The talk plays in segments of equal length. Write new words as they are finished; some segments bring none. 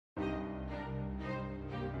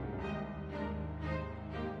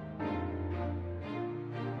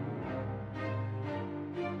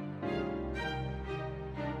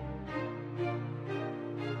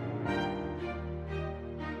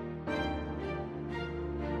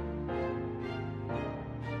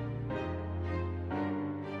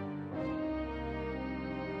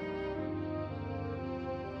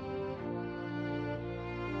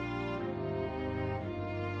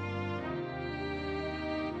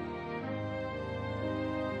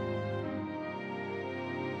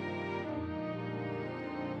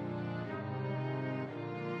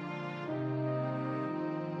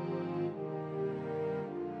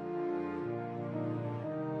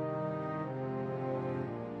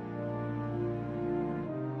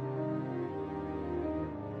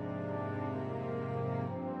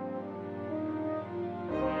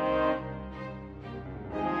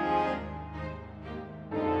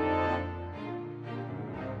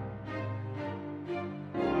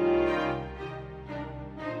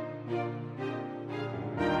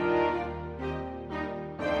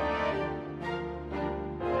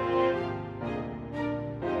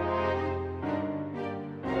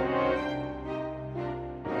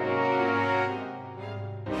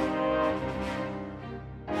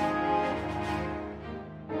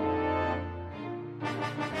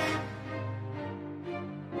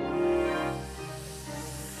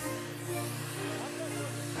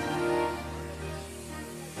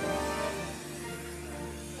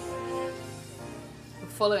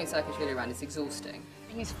following Saakashvili around is exhausting.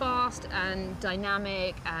 He's fast and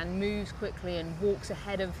dynamic and moves quickly and walks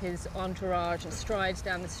ahead of his entourage and strides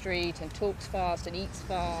down the street and talks fast and eats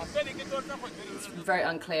fast. It's very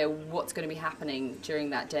unclear what's going to be happening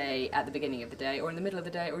during that day, at the beginning of the day, or in the middle of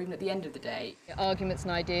the day, or even at the end of the day. Arguments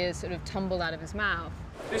and ideas sort of tumble out of his mouth.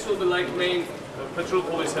 This will be like main patrol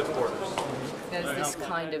police headquarters. There's this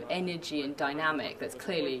kind of energy and dynamic that's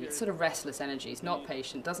clearly sort of restless energy. He's not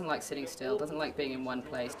patient, doesn't like sitting still, doesn't like being in one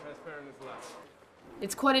place.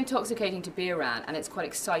 It's quite intoxicating to be around, and it's quite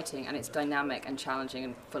exciting, and it's dynamic and challenging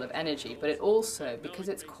and full of energy, but it also, because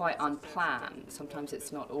it's quite unplanned, sometimes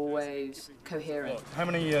it's not always coherent. How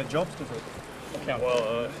many jobs does it account?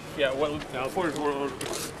 Well, for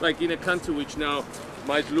like in a country which now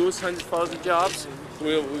might lose 100,000 jobs,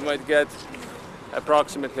 we might get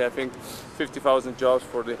approximately, I think, 50,000 jobs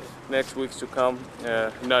for the next weeks to come,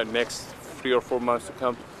 no, next 3 or 4 months to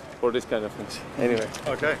come, for this kind of things. Anyway.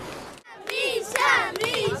 Okay. Misha,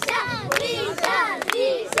 Misha, Misha,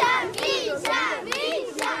 Misha, Misha,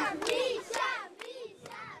 Misha, Misha.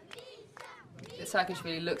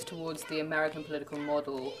 Saakashvili looks towards the American political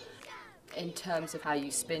model in terms of how you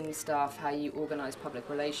spin stuff, how you organize public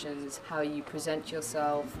relations, how you present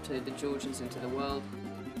yourself to the Georgians and to the world.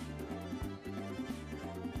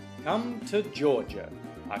 Come to Georgia,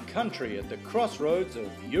 a country at the crossroads of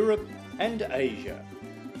Europe and Asia.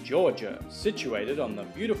 Georgia, situated on the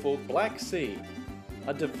beautiful Black Sea,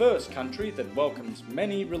 a diverse country that welcomes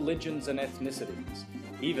many religions and ethnicities,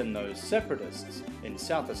 even those separatists in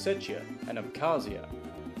South Ossetia and Abkhazia.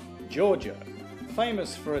 Georgia,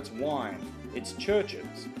 famous for its wine, its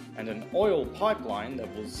churches, and an oil pipeline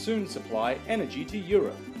that will soon supply energy to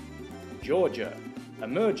Europe. Georgia,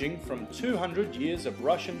 emerging from 200 years of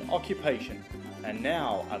Russian occupation, and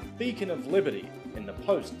now a beacon of liberty in the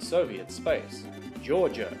post-Soviet space.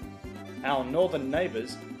 Georgia. Our northern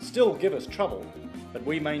neighbours still give us trouble, but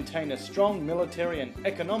we maintain a strong military and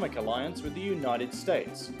economic alliance with the United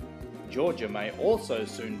States. Georgia may also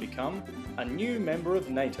soon become a new member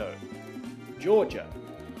of NATO. Georgia.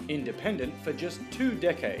 Independent for just 2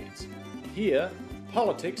 decades. Here,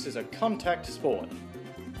 politics is a contact sport.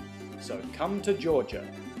 So come to Georgia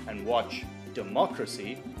and watch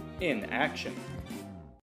democracy in action.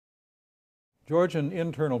 Georgian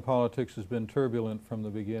internal politics has been turbulent from the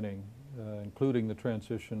beginning, including the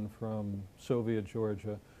transition from Soviet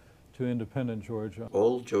Georgia to independent Georgia.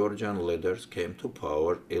 All Georgian leaders came to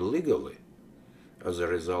power illegally as a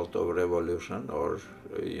result of revolution or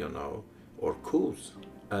coups.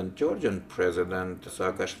 And Georgian President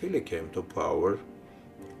Saakashvili came to power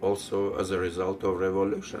also as a result of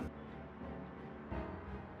revolution.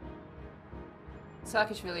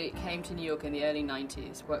 Saakashvili came to New York in the early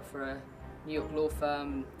 90s, worked for a New York law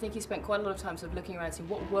firm. I think he spent quite a lot of time sort of looking around and seeing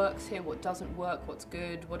what works here, what doesn't work, what's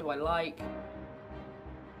good, what do I like.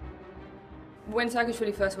 When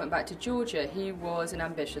Saakashvili first went back to Georgia, he was an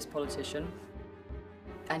ambitious politician,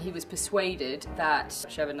 and he was persuaded that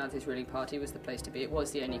Shevardnadze's ruling party was the place to be. It was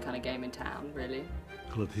the only kind of game in town, really.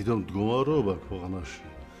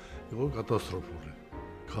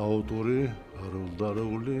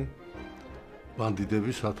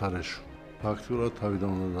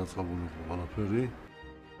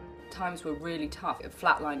 Times were really tough. A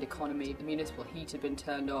flatlined economy, the municipal heat had been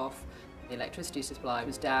turned off, the electricity supply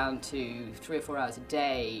was down to 3 or 4 hours a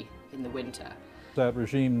day in the winter. That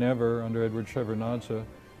regime never, under Edward Shevardnadze,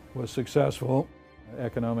 was successful.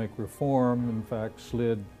 Economic reform, in fact,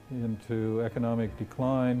 slid into economic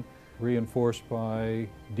decline, reinforced by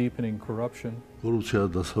deepening corruption.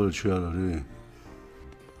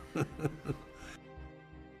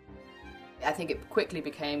 I think it quickly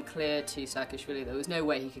became clear to Saakashvili there was no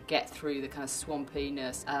way he could get through the kind of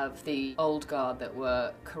swampiness of the old guard that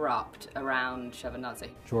were corrupt around Shevardnadze.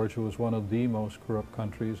 Georgia was one of the most corrupt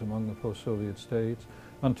countries among the post-Soviet states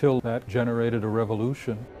until that generated a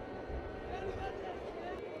revolution.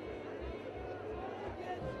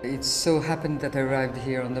 It so happened that I arrived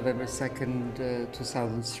here on November 2nd,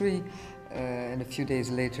 2003, and a few days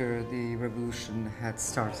later the revolution had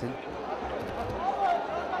started.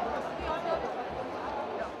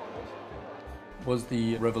 Was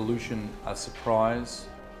the revolution a surprise?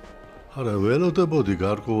 არა, ველოდებოდი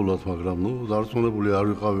გარკვეულად, მაგრამ დარწმუნებული არ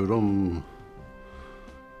ვიყავი, რომ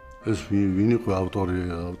ეს ვინ იყო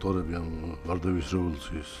ავტორები ამ გარდავის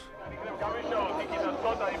რევოლუციის.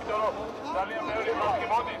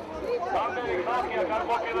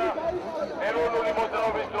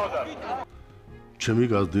 ჩემი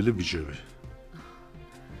გაზრდილი ბიჭები.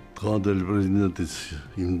 დღევანდელი პრეზიდენტიც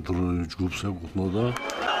იმ ჯგუფს ეკუთვნოდა.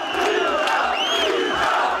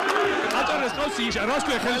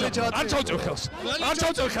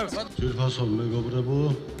 ძირფასო მეგობრებო,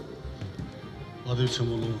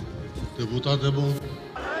 ადირჩემულო დეპუტატებო.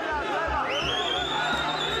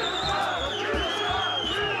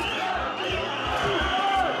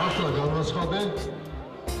 ახლა განაცხადე,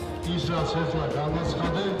 ის რაც ახლა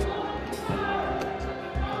განაცხადე,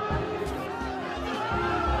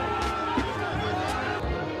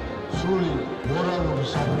 სრული მორალური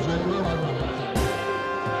საფუძველია ვარვარდა.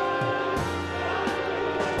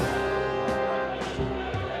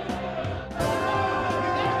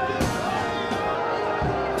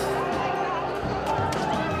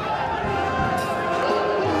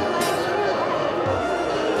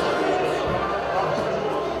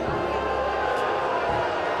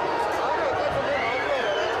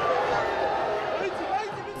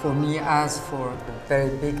 For me, as for the very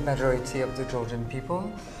big majority of the Georgian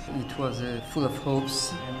people, it was full of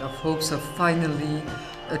hopes of finally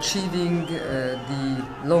achieving the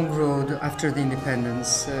long road after the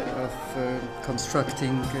independence of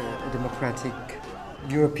constructing a democratic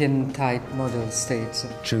European-type model state.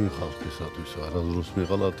 ჩემი ხალხისათვის არასდროს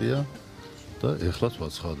მიღალატია და ეხლაც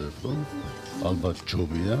ვაცხადებ, რომ ალბათ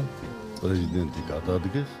ჯობია პრეზიდენტი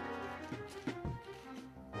გადადგეს.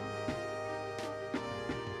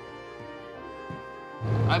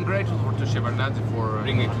 I'm grateful to Shevardnadze for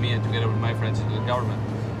bringing me and together with my friends into the government.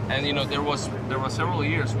 And you know, there was several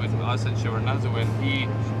years with us and Shevardnadze when he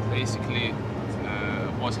basically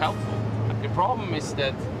was helpful. The problem is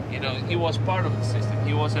that he was part of the system.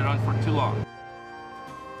 He was around for too long.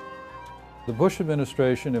 The Bush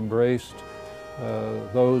administration embraced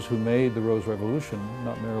those who made the Rose Revolution,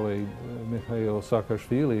 not merely Mikheil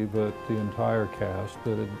Saakashvili, but the entire caste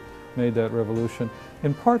that had made that revolution,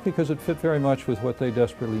 in part because it fit very much with what they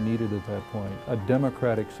desperately needed at that point, a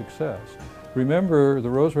democratic success. Remember the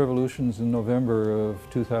Rose Revolutions in November of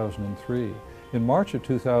 2003. In March of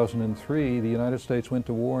 2003, the United States went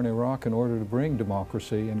to war in Iraq in order to bring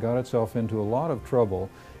democracy and got itself into a lot of trouble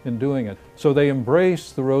in doing it. So they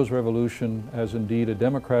embraced the Rose Revolution as indeed a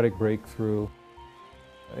democratic breakthrough.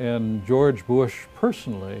 And George Bush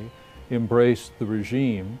personally embraced the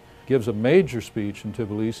regime, gives a major speech in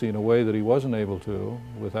Tbilisi in a way that he wasn't able to,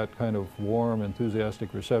 with that kind of warm,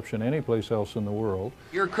 enthusiastic reception anyplace else in the world.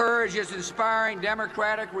 Your courage is inspiring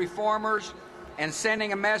democratic reformers and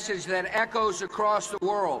sending a message that echoes across the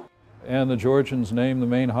world. And the Georgians named the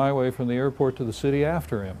main highway from the airport to the city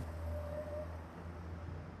after him.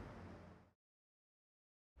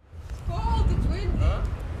 It's cold, it's windy. Huh?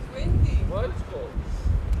 It's windy. What is cold?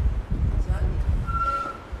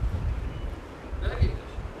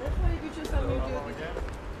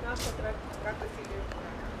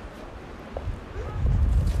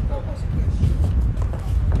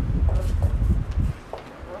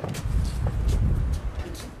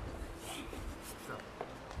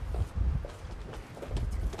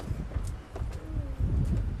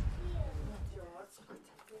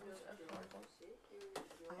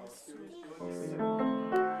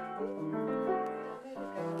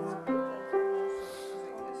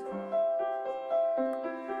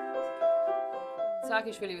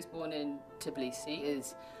 Saakashvili was born in Tbilisi.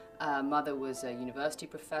 His mother was a university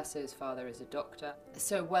professor, his father is a doctor.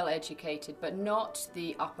 So well educated, but not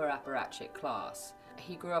the upper apparatchik class.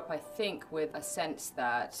 He grew up, I think, with a sense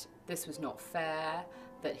that this was not fair,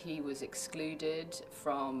 that he was excluded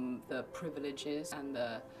from the privileges, and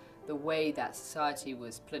the way that society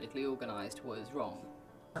was politically organized was wrong.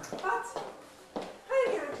 What? Hey,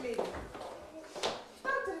 Gerogia.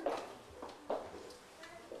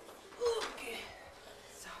 Okay.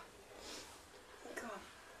 So, come on.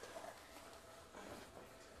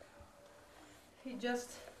 He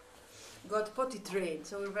just got potty trained,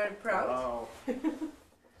 so we're very proud. Wow.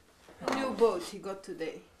 A new boat he got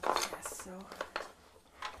today. Yes, so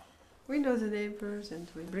we know the neighbors and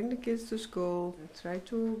we bring the kids to school and try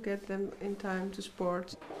to get them in time to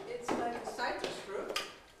sports. It's like a citrus fruit.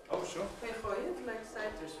 Oh, sure. It's like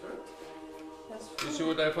citrus fruit. You see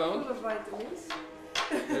what I found? Full of vitamins.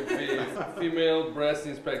 The female breast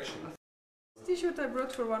inspection. This T-shirt I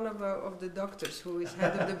brought for one of the doctors who is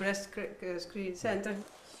head of the breast screen center.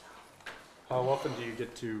 How often do you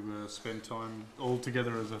get to spend time all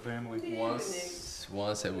together as a family?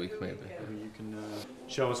 Once a week, maybe. Maybe you can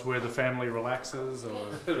show us where the family relaxes,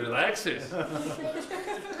 or relaxes.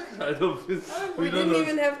 I don't. We didn't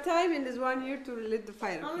even have time in this 1 year to lit the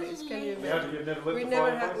fireplace. Can you imagine? You've never lit we the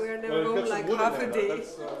never fireplace? we are never home like half a day.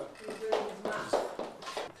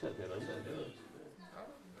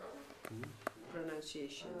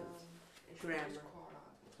 Pronunciation, grammar.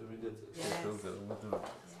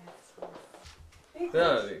 Да,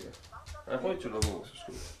 Рига. А хочешь работать в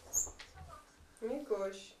школе?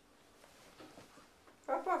 Mikush,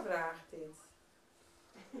 Papa vraagt iets.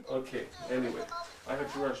 Okay, anyway, I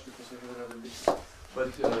have to rush because I have another meeting.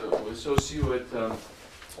 But so see you at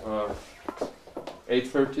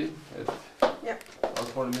 8:30 at our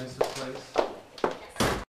Foreign Minister's place.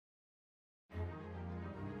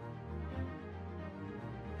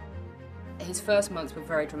 His first months were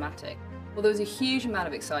very dramatic. Well, there was a huge amount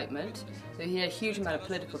of excitement, so he had a huge amount of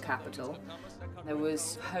political capital. There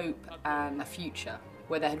was hope and a future,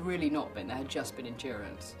 where there had really not been, there had just been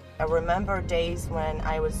endurance. I remember days when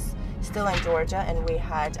I was still in Georgia and we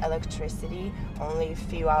had electricity only a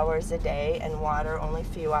few hours a day and water only a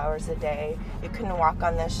few hours a day. You couldn't walk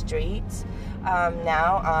on the streets.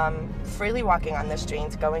 Now I'm freely walking on the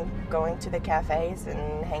streets, going to the cafes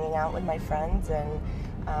and hanging out with my friends and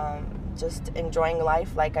just enjoying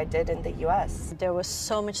life like I did in the US. There was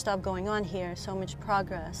so much stuff going on here, so much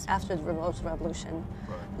progress after the revolution.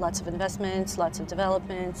 Lots of investments, lots of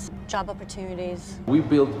developments, job opportunities. We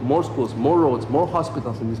built more schools, more roads, more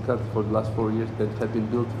hospitals in this country for the last 4 years than had been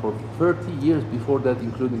built for 30 years before that,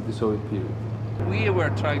 including the Soviet period. We were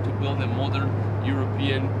trying to build a modern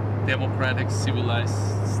European, democratic, civilized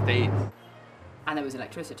state. And there was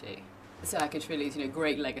electricity. Saakashvili's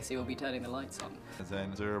great legacy will be turning the lights on.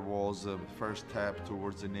 Then there was a first step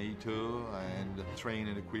towards the NATO and train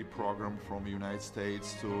and equip program from the United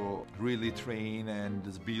States to really train and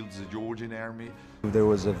build the Georgian army. There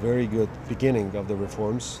was a very good beginning of the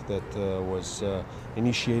reforms that was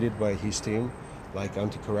initiated by his team, like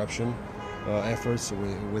anti-corruption efforts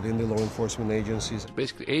within the law enforcement agencies.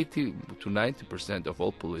 Basically 80 to 90% of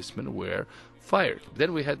all policemen were fired.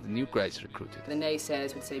 Then we had the new guys recruited. The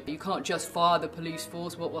naysayers would say, you can't just fire the police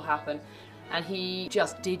force, what will happen? And he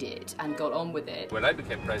just did it and got on with it. When I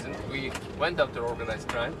became president, we went after organized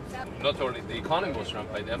crime. Not only the economy was run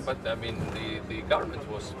by them, but I mean the government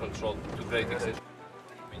was controlled to a great extent.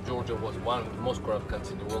 I mean, Georgia was one of the most corrupt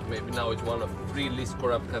countries in the world. Maybe now it's one of the 3 least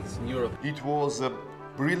corrupt countries in Europe. It was a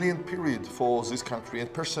brilliant period for this country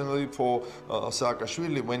and personally for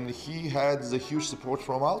Saakashvili when he had the huge support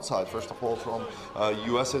from outside, first of all from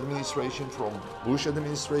US administration, from Bush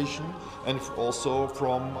administration, and also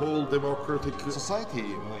from whole democratic society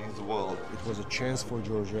in the world. It was a chance for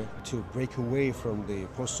Georgia to break away from the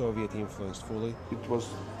post-Soviet influence fully. It was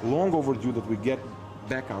long overdue that we get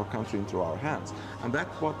back our country into our hands, and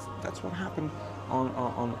that's what happened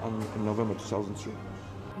in November 2003.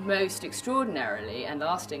 Most extraordinarily and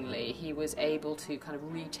lastingly, he was able to kind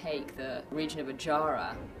of retake the region of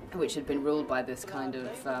Ajara, which had been ruled by this kind of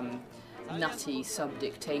nutty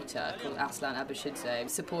sub-dictator called Aslan Abashidze,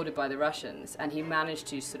 supported by the Russians, and he managed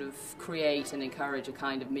to sort of create and encourage a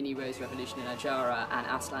kind of mini-rose revolution in Ajara, and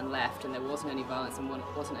Aslan left, and there wasn't any violence and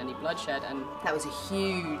wasn't any bloodshed, and that was a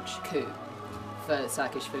huge coup for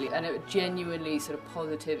Saakashvili, and a genuinely sort of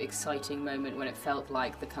positive, exciting moment when it felt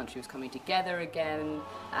like the country was coming together again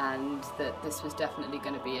and that this was definitely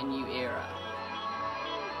going to be a new era.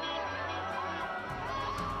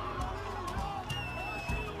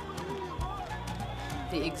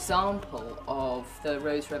 The example of the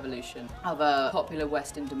Rose Revolution, of a popular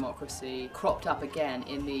Western democracy, cropped up again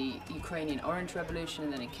in the Ukrainian Orange Revolution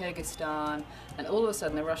and then in Kyrgyzstan, and all of a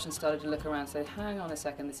sudden the Russians started to look around and say, hang on a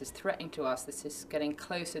second, this is threatening to us, this is getting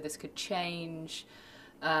closer, this could change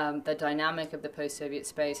the dynamic of the post-Soviet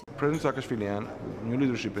space. President Saakashvili and new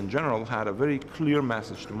leadership in general had a very clear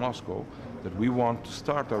message to Moscow that we want to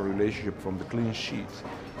start our relationship from the clean sheet,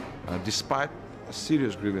 despite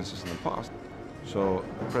serious grievances in the past. So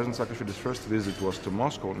President Saakashvili's first visit was to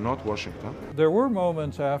Moscow, not Washington. There were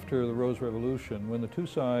moments after the Rose Revolution when the two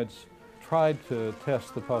sides tried to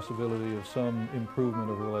test the possibility of some improvement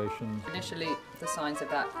of relations. Initially, the signs of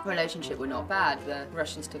that relationship were not bad. The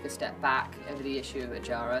Russians took a step back over the issue of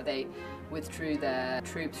Ajara. They withdrew their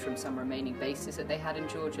troops from some remaining bases that they had in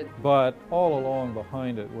Georgia. But all along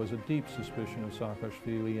behind it was a deep suspicion of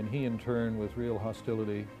Saakashvili, and he in turn with real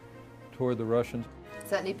hostility toward the Russians.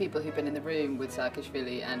 Certainly people who've been in the room with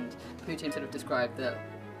Saakashvili and Putin sort of described the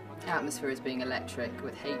atmosphere as being electric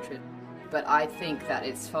with hatred. But I think that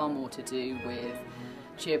it's far more to do with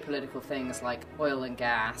geopolitical things like oil and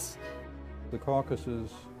gas. The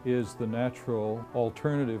Caucasus is the natural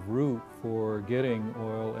alternative route for getting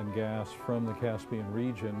oil and gas from the Caspian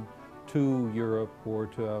region to Europe or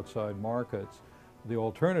to outside markets. The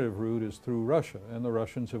alternative route is through Russia, and the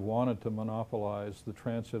Russians have wanted to monopolize the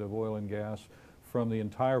transit of oil and gas from the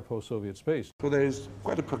entire post-Soviet space. So there is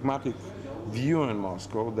quite a pragmatic view in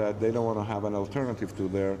Moscow that they don't want to have an alternative to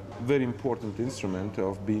their very important instrument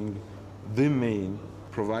of being the main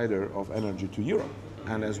provider of energy to Europe.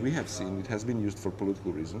 And as we have seen, it has been used for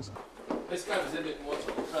political reasons.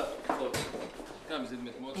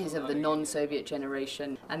 He's of the non-Soviet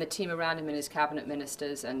generation, and the team around him and his cabinet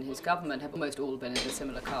ministers and his government have almost all been in a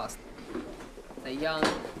similar caste. They're young,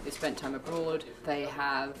 they've spent time abroad, they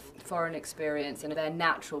have foreign experience, and their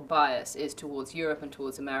natural bias is towards Europe and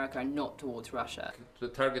towards America and not towards Russia. The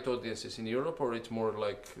target audience is in Europe, or it's more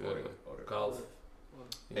like Gulf?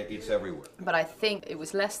 It's everywhere. But I think it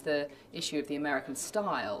was less the issue of the American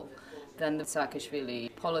style than the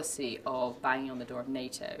Saakashvili policy of banging on the door of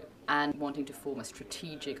NATO and wanting to form a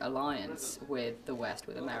strategic alliance with the West,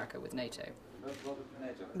 with America, with NATO,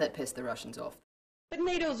 that pissed the Russians off. But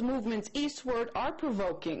NATO's movements eastward are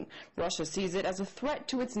provoking. Russia sees it as a threat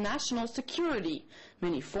to its national security.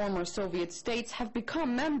 Many former Soviet states have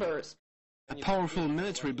become members. A powerful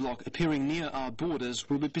military bloc appearing near our borders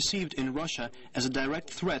will be perceived in Russia as a direct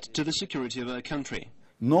threat to the security of our country.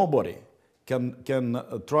 Nobody can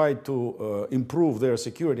try to improve their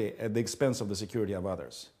security at the expense of the security of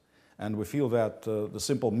others. And we feel that the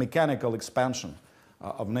simple mechanical expansion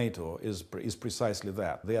of NATO is precisely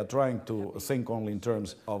that. They are trying to think only in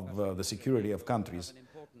terms of the security of countries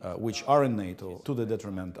which are in NATO to the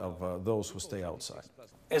detriment of those who stay outside.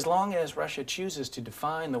 As long as Russia chooses to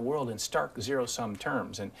define the world in stark zero-sum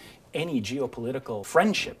terms, and any geopolitical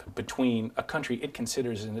friendship between a country it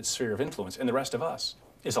considers in its sphere of influence and the rest of us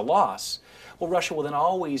is a loss, well, Russia will then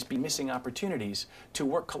always be missing opportunities to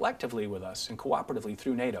work collectively with us and cooperatively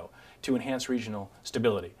through NATO to enhance regional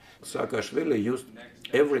stability. Saakashvili used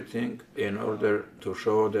everything in order to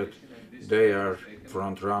show that they are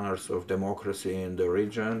front runners of democracy in the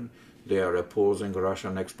region. They are opposing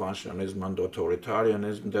Russian expansionism and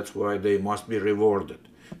authoritarianism. That's why they must be rewarded.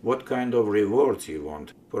 What kind of rewards you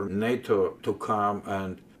want? For NATO to come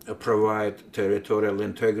and provide territorial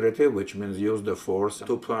integrity, which means use the force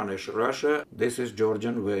to punish Russia. This is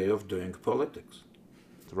Georgian way of doing politics.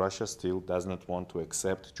 Russia still does not want to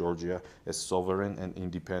accept Georgia as sovereign and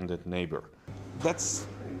independent neighbor. That's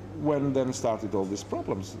when then started all these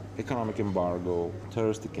problems. Economic embargo,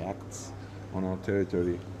 terroristic acts on our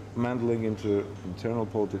territory, meddling into internal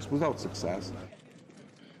politics without success.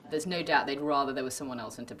 There's no doubt they'd rather there was someone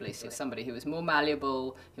else in Tbilisi, somebody who was more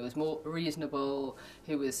malleable, who was more reasonable,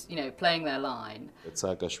 who was, playing their line.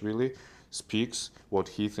 Saakashvili speaks what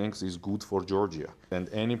he thinks is good for Georgia, and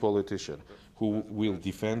any politician who will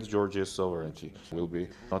defend Georgia's sovereignty will be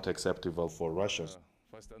not acceptable for Russia.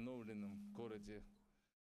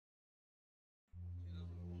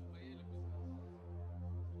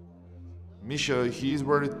 Misha, he's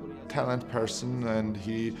very talented person, and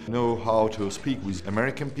he know how to speak with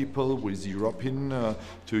American people, with European,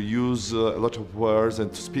 to use a lot of words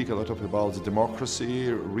and to speak a lot about the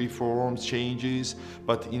democracy, reforms, changes.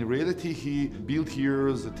 But in reality, he built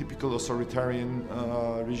here the typical authoritarian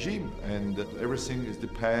regime, and everything is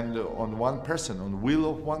depend on one person, on will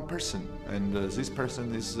of one person, and this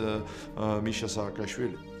person is Misha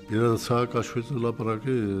Saakashvili.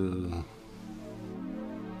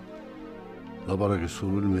 ლაპარაკის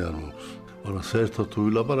სურვილი მე არ მაქვს. მაგრამ საერთოდ თუ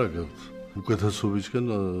ვილაპარაკებთ, უკეთესობისკენ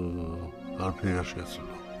არაფერი არ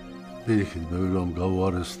შეეცვალა. პირიქით მე რომ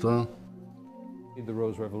გავუარეს და The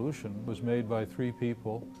Rose Revolution was made by three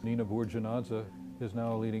people. Nina Burjanadze is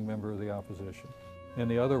now a leading member of the opposition, and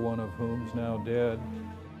the other one of whom is now dead.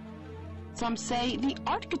 Some say the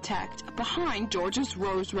architect behind Georgia's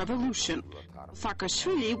Rose Revolution.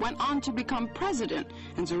 Saakashvili went on to become president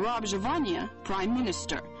and Zurab Zhivania prime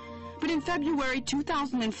minister. But in February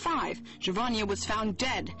 2005, Zhivania was found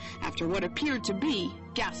dead after what appeared to be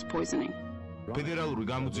gas poisoning. ფედერალური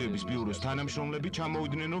გამოძიების ბიუროს თანამშრომლები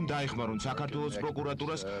ჩამოვიდნენ, რომ დაეხმარონ საქართველოს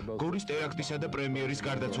პროკურატურას გორის ტერაქტისა და პრემიერის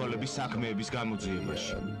გარდაცვალების საქმეების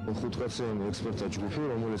გამოძიებაში. 5-კაციანი ექსპერტთა ჯგუფი,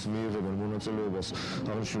 რომელიც მიიღებენ მონაწილეობას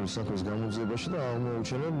აღნიშნული საქმის გამოძიებაში და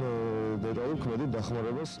აღმოუჩენენ დეტალურ ქმედით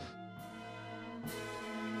დახმარებას.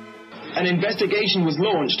 An investigation was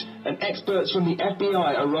launched and experts from the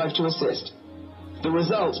FBI arrived to assist. The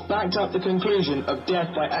results backed up the conclusion of death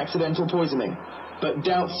by accidental poisoning, but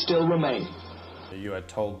doubts still remain. You had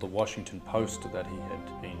told the Washington Post that he had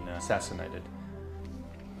been assassinated.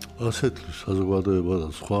 ასეთი საზოგადოება და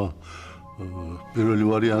სხვა პირველი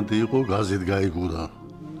ვარიანტი იყო გაზეთ გაიგუდა.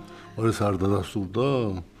 ეს არ დადასტურდა.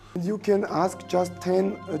 You can ask just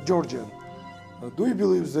 10 Georgian. Do you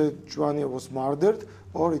believe that Zhivania was murdered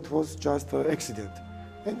or it was just an accident?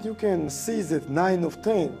 And you can see that 9 of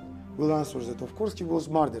 10 will answer that of course he was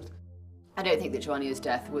murdered. I don't think that Zhivania's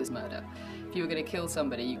death was murder. If you were going to kill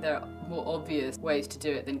somebody, there are more obvious ways to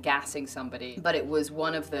do it than gassing somebody. But it was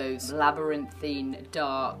one of those labyrinthine,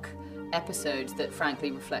 dark episodes that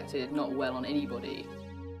frankly reflected not well on anybody.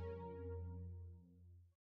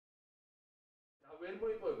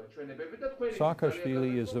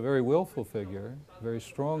 Saakashvili is a very willful figure, very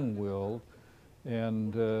strong-willed,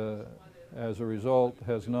 and as a result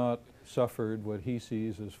has not suffered what he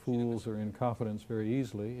sees as fools or incompetence very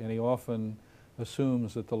easily, and he often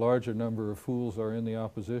assumes that the larger number of fools are in the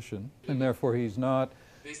opposition, and therefore he's not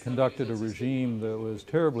conducted a regime that was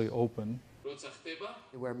terribly open.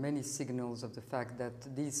 There were many signals of the fact that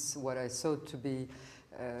this, what I saw to be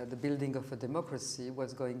the building of a democracy,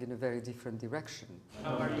 was going in a very different direction.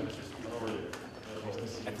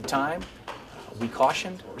 At the time, we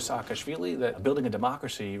cautioned Saakashvili that building a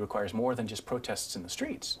democracy requires more than just protests in the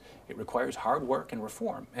streets. It requires hard work and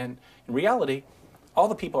reform. And in reality, all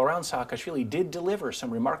the people around Saakashvili did deliver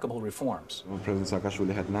some remarkable reforms. President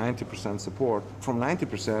Saakashvili had 90% support. From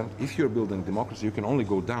 90%, if you're building democracy, you can only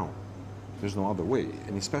go down. There's no other way,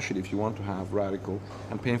 and especially if you want to have radical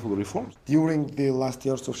and painful reforms. During the last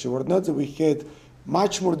years of Shevardnadze, we had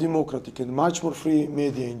much more democratic and much more free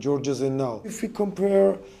media in Georgia than now. If we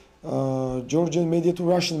compare Georgian media to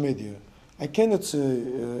Russian media, I cannot say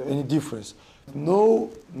any difference. No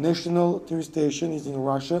national TV station is in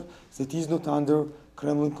Russia that is not under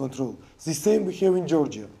Kremlin control. The same we have in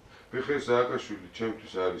Georgia.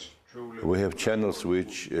 We have channels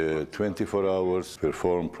which 24 hours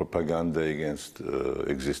perform propaganda against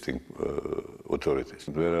existing authorities.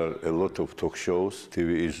 There are a lot of talk shows.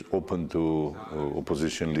 TV is open to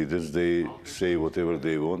opposition leaders. They say whatever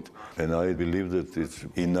they want. And I believe that it's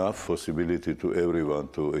enough possibility to everyone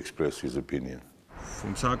to express his opinion.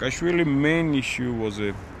 From Saakashvili, main issue was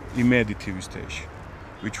a Imedi TV station,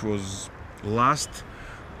 which was last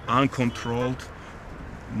uncontrolled,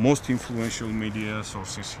 most influential media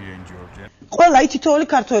sources here in Georgia. ყველა თითოეული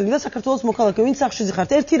ქართველი და საქართველოს მოქალაქე ვინც სახში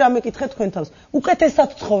ხართ ერთი რამე კითხეთ თქვენ თავს უკეთესად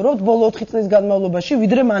ცხოვრობთ ბოლო 4 წლის განმავლობაში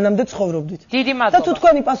ვიდრე მანამდე ცხოვრობდით დიდი მადლობა და თუ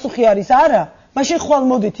თქვენი პასუხი არის არა მაშინ ხვალ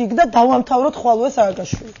მოდით იქ და დავამთავროთ ხვალვე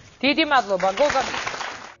სააკაშვილი დიდი მადლობა გოგა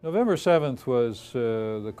November 7th was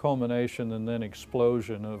the culmination and then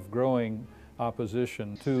explosion of growing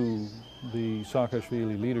opposition to the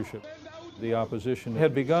Saakashvili leadership. The opposition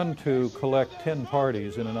had begun to collect 10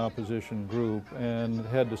 parties in an opposition group and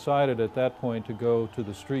had decided at that point to go to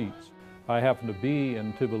the streets. I happened to be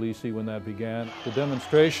in Tbilisi when that began. The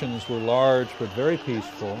demonstrations were large but very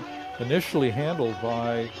peaceful, initially handled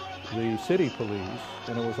by the city police,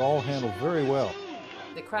 and it was all handled very well.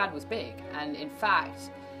 The crowd was big, and in fact,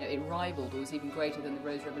 it rivaled or was even greater than the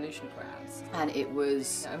Rose Revolution crowds. And it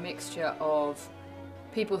was a mixture of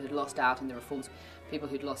people who'd lost out in the reforms, people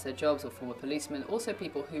who'd lost their jobs or former policemen, also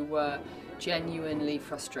people who were genuinely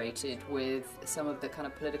frustrated with some of the kind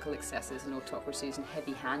of political excesses and autocracies and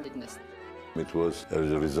heavy-handedness. It was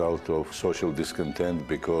as a result of social discontent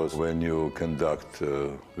because when you conduct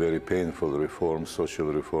very painful reforms, social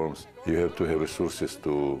reforms, you have to have resources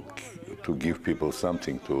to give people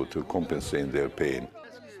something to compensate their pain.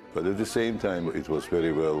 But at the same time, it was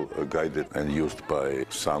very well guided and used by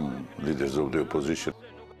some leaders of the opposition.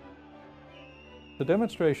 The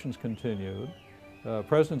demonstrations continued.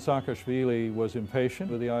 President Saakashvili was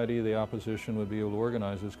impatient with the idea the opposition would be able to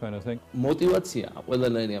organize this kind of thing. Motivācija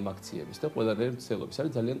ყველანაირი ამ აქციების და ყველანაირი ცელობის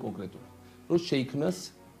არის ძალიან კონკრეტული. რომ შეიქმნას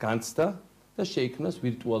განცდა და შეიქმნას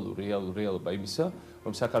ვირტუალური რეალობა იმისა,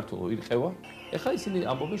 რომ საქართველო ირყევა. ეხლა ისინი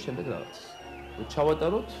ამბობენ შემდეგ რაღაცას. რომ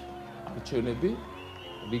ჩავატაროთ არჩევნები,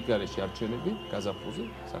 რიგგარეშე არჩევნები გაზაფხულზე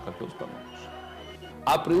საქართველოს პარლამენტში.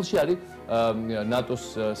 აპრილში არის ნატოს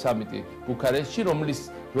სამიტი ბუქარესტში,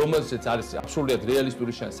 რომელზეც არის აბსოლუტურად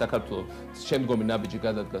რეალისტური შანსი საქართველოს შემდგომი ნაბიჯი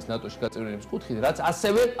გადადგას ნატოში გაწევრიანების კუთხით, რაც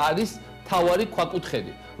ასევე არის თავარი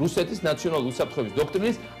ქვაკუთხედი რუსეთის ნაციონალური უსაფრთხოების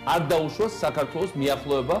დოქტრინის არ დაუშვას საქართველოს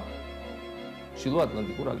მიახლოება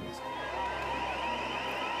ჩრდილო-ატლანტიკურ ალიანსთან.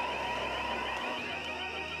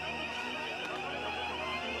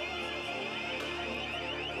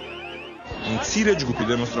 მცირე ჯგუფი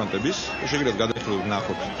დემონსტრანტების შეგიძლიათ გადაიხლებოდ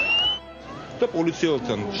ნახოთ და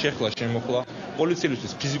პოლიციელთან შეხლა შემოხლა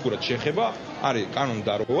პოლიციელისთვის ფიზიკურად შეხება არის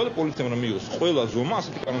კანონდარღვევა და პოლიციამ რომ მიიღოს ყველა ზომა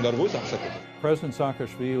ასეთი კანონდარღვევის აღსაკვეთად. President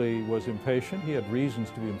Saakashvili was impatient. He had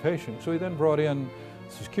reasons to be impatient, so he then brought in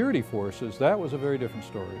security forces. That was a very different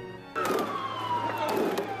story.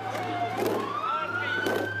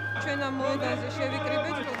 ჩვენ ამ მოედანზე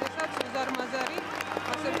შევიკრიბეთ, როდესაც უზარმაზარი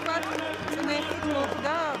ასე ვთქვათ, წნეხით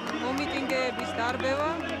მოხდა მომიტინგეების დარბევა,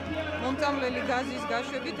 მომწამლელი გაზის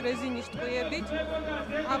გაშვებით, რეზინის ტყვიებით,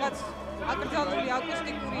 რაღაც აკრძალული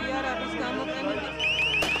აკუსტიკური იარაღის გამოყენებით.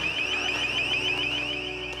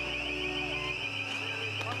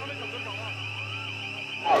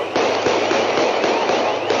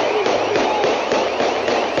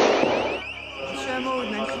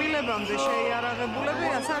 შემოვიდნენ კბილებამდე შეიარაღებულები,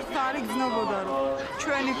 რაც არც არ იგრძნობოდა, რომ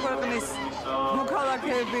ჩვენი ქვეყნის მოქალაქე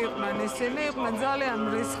მოქალაქეები იყვნენ ისინი, იყვნენ ძალიან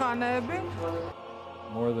რისხანები.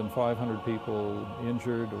 More than 500 people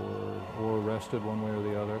injured or arrested one way or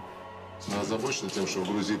the other. Озабочены тем, что в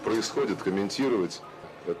Грузии происходит, комментировать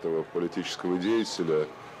этого политического деятеля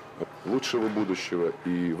лучшего будущего,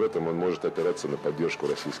 и в этом он может опираться на поддержку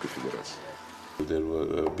Российской Федерации. There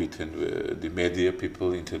were beaten the media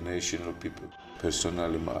people, international people.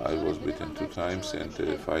 Personally, I was beaten 2 times, and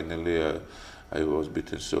finally I was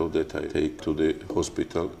beaten so that I take to the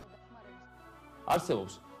hospital.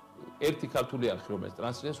 არსებობს ერთი ქართული არხი, რომელიც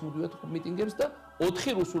ტრანსლირებს მუდმივად მიტინგებს და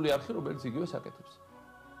 4 რუსული არხი, რომელიც იგივეს აკეთებს.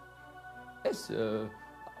 ეს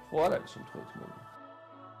ხო არ არის შემთხვევით.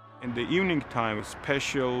 In the evening time,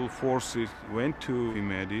 special forces went to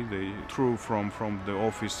Imedi. They threw from the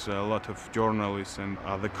office a lot of journalists and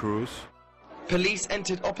other crews. Police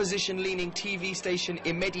entered opposition-leaning TV station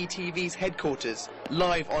Imedi TV's headquarters,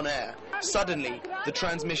 live on air. Suddenly, the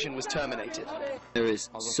transmission was terminated. There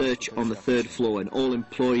is search on the 3rd floor and all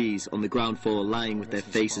employees on the ground floor lying with their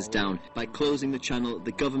faces down. By closing the channel,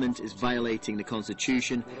 the government is violating the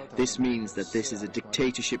constitution. This means that this is a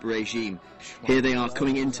dictatorship regime. Here they are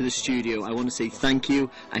coming into the studio. I want to say thank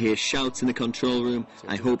you. I hear shouts in the control room.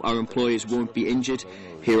 I hope our employees won't be injured.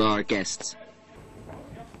 Here are our guests.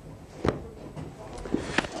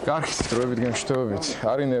 კარგით, დროებით გემშვიდობით.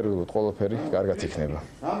 არის ნერვიულად ყველაფერი, კარგად იქნება.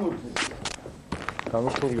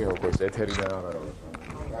 გამორთულია უკვე ეს ეთერიდან აღარა.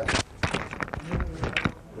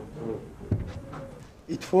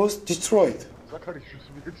 It was destroyed.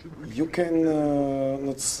 You can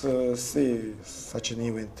not see such an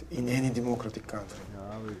event in any democratic country.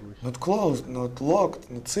 Not closed, not locked,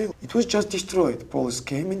 not sealed. It was just destroyed. Police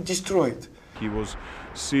came and destroyed. He was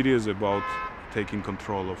serious about taking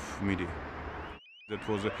control of media. That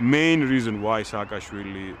was the main reason why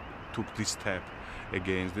Saakashvili took this step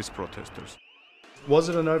against these protesters. Was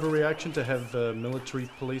it an overreaction to have military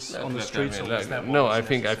police on the streets? No, I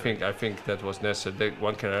think that was necessary.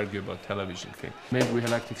 One can argue about television thing. Maybe we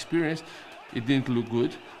had lacked experience. It didn't look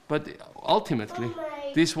good, but ultimately,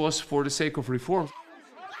 this was for the sake of reform.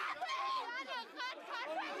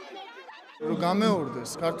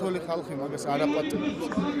 გამეორდეს ქართული ხალხი მაგას არ აპატიმრებს.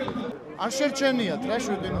 არ შერჩენიათ რა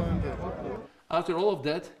 7 ნოემბერი. After all of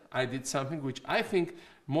that, I did something which I think,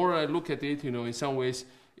 more I look at it, in some ways,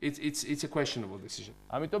 it's a questionable decision.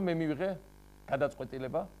 ამიტომ მე მივიღე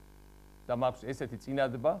გადაწყვეტილება და მაქვს ესეთი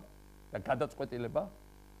წინადადება და გადაწყვეტილება,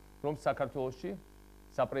 რომ საქართველოში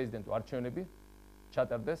საპრეზიდენტო არჩევნები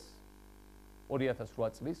ჩატარდეს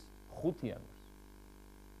 2008 წლის 5 იანვარს.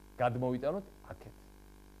 გადმოვიტანოთ აქეთ.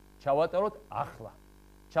 ჩავატაროთ ახლა.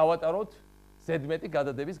 ჩავატაროთ ზედმეტი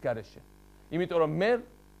გადადების გარეშე. იმიტომ რომ მე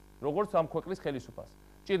როგორც ამ ქვეყნის ხელისუფალს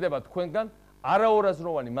ჭირდება თქვენგან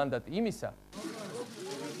არაორაზროვანი მანდატი იმისა.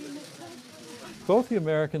 Both the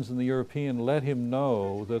Americans and the European let him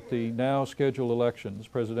know that the now scheduled elections,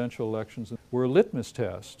 presidential elections, were a litmus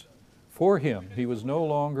test for him. He was no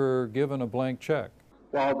longer given a blank check.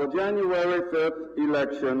 While the January 5th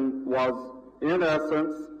election was, in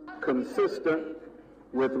essence, consistent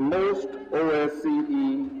with most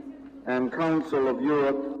OSCE and Council of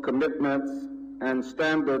Europe commitments and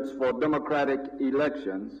standards for democratic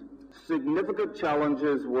elections, significant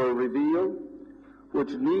challenges were revealed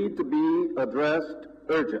which need to be addressed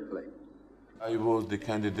urgently. I was the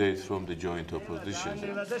candidate from the joint opposition.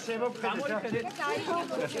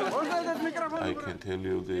 I can tell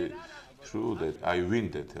you the truth that I win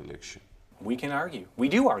that election. We can argue. We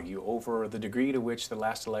do argue over the degree to which the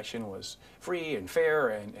last election was free and fair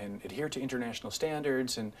and adhered to international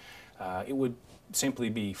standards, and it would simply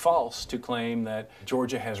be false to claim that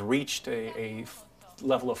Georgia has reached a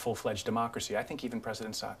level of full-fledged democracy. I think even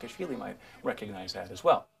President Saakashvili might recognize that as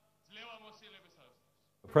well.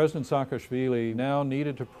 President Saakashvili now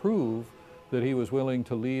needed to prove that he was willing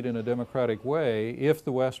to lead in a democratic way if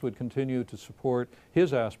the West would continue to support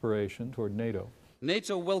his aspiration toward NATO.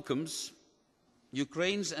 NATO welcomes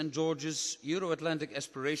Ukraine's and Georgia's Euro-Atlantic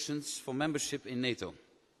aspirations for membership in NATO.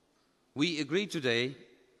 We agree today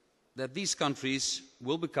that these countries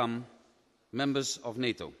will become members of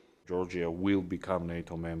NATO. Georgia will become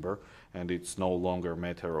NATO member, and it's no longer a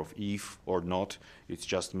matter of if or not, it's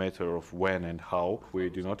just a matter of when and how. We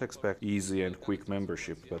do not expect easy and quick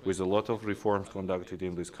membership, but with a lot of reforms conducted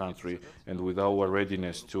in this country and with our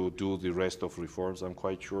readiness to do the rest of reforms, I'm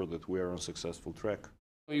quite sure that we are on a successful track.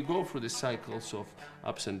 You go through the cycles of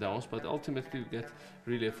ups and downs, but ultimately you get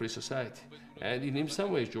really a free society. And in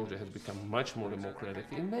some ways, Georgia has become much more democratic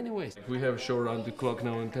in many ways. We have a show around the clock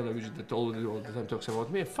now on television that all the time talks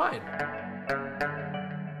about me. Fine.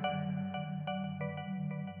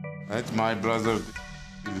 That's my brother.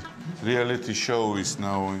 Reality show is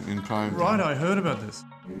now in prime time. Right, I heard about this.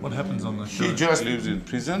 What happens on the show? He just lives in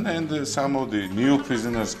prison, and some of the new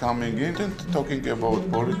prisoners coming in and talking about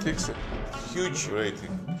politics. Huge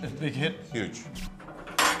rating. A big hit? Huge.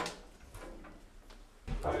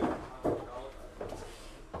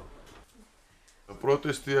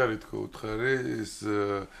 პროტესტი არის თქო უთხარი ეს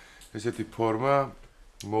ესეთი ფორმა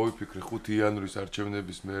მოვიფიქრე 5 იანვრის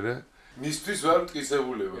არჩევნების მერე მისთვის ვარ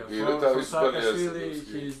მტკიცებულება პირო თავისუფალი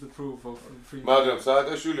მაგრამ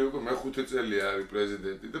სააკაშვილი უკვე მე-5 წელია არის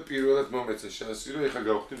პრეზიდენტი და პირველად მომეცა შანსი რომ ეხა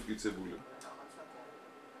გავხდი მტკიცებულება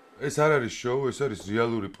ეს არ არის შოუ, ეს არის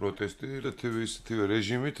რეალური პროტესტი და TV-ისთვე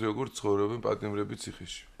რეჟიმით როგორც ცხოვრობენ პატიმრები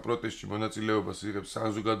ციხეში. პროტესტში მონაწილეობას იღებს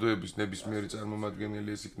საზოგადოების ნებისმიერი წარმომადგენელი,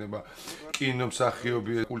 ეს იქნება კინო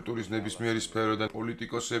მსახიობი, კულტურის ნებისმიერი სფეროდან,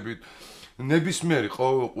 პოლიტიკოსები, ნებისმიერი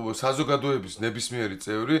საზოგადოების ნებისმიერი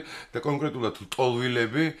წევრი და კონკრეტულად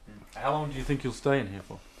ლტოლვილები. How long do you think you'll stay in here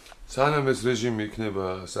for? სანამ ეს რეჟიმი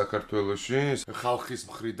იქნება საქართველოში, ხალხის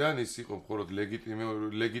მხრიდან ის იყო მხოლოდ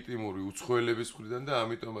ლეგიტიმური უცხოელების მხრიდან და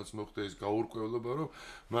ამიტომაც მოხდა ეს გაურკვევლობა, რომ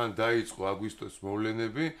მან დაიწყო აგვისტოს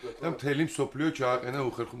მოვლენები და მთელი მსოფლიო ჩააყენა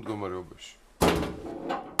უხერხო მდგომარეობაში.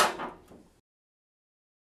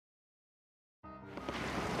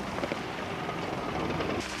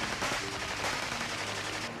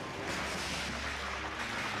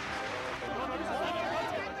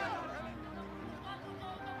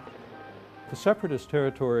 The separatist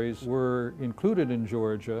territories were included in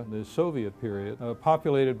Georgia in the Soviet period,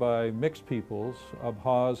 populated by mixed peoples,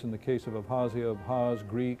 Abkhaz in the case of Abkhazia, Abkhaz,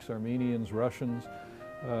 Greeks, Armenians, Russians,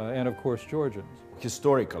 and of course Georgians.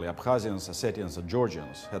 Historically, Abkhazians, Ossetians, and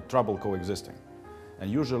Georgians had trouble coexisting.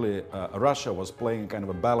 And usually Russia was playing kind of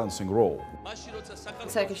a balancing role.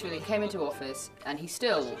 Saakashvili came into office and he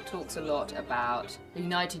still talks a lot about a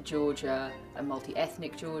united Georgia, a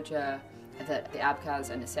multi-ethnic Georgia, that the Abkhaz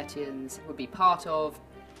and Ossetians would be part of.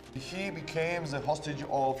 He became the hostage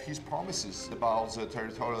of his promises about the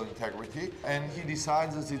territorial integrity, and he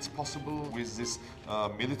decides that it's possible with this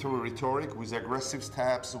military rhetoric, with aggressive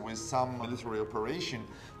steps, with some military operation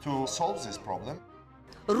to solve this problem.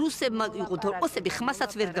 რუსებმა იყოთ ოსები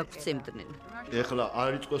ხმასაც ვერ გაგწემდნენ. ეხლა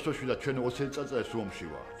არ იწყოს რომ შვილად ჩვენ 20 წელს ომში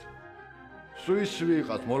ვართ. სუის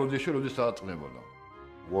ვიყავთ მოლოდიში როდის დააწყნებოდა.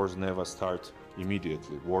 Wars never start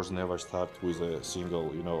immediately. Wars never start with a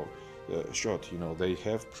single, shot. They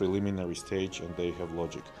have preliminary stage and they have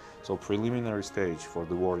logic. So preliminary stage for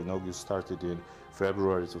the war in August started in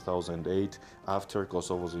February 2008 after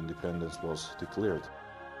Kosovo's independence was declared.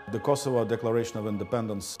 The Kosovo Declaration of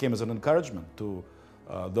Independence came as an encouragement to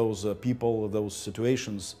those people, those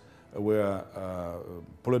situations where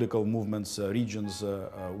political movements, regions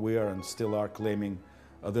were and still are claiming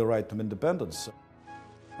the right to independence.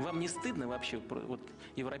 Вам не стыдно вообще,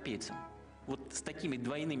 европейцам, с такими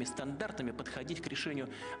двойными стандартами подходить к решению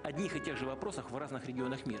одних и тех же вопросов в разных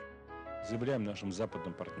регионах мира? Заявляем нашим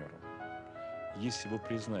западным партнерам, если вы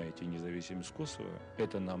признаете независимость Косово,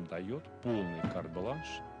 это нам дает полный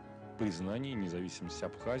карт-бланш признания независимости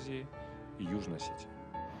Абхазии и Южной Осетии.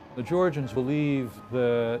 The Georgians believe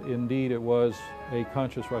that indeed it was a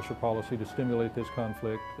conscious Russia policy to stimulate this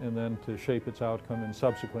conflict and then to shape its outcome and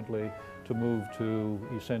subsequently to move to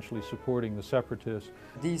essentially supporting the separatists.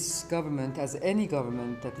 This government, as any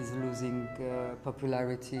government that is losing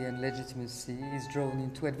popularity and legitimacy, is drawn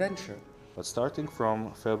into adventure. But starting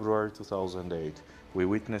from February 2008, we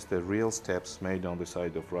witnessed the real steps made on the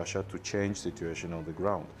side of Russia to change the situation on the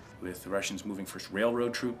ground. With the Russians moving first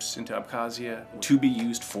railroad troops into Abkhazia to be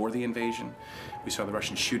used for the invasion. We saw the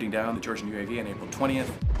Russians shooting down the Georgian UAV on April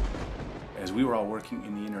 20th. As we were all working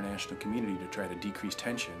in the international community to try to decrease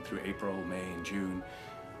tension through April, May, and June,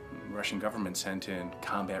 the Russian government sent in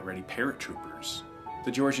combat-ready paratroopers.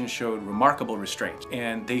 The Georgians showed remarkable restraint,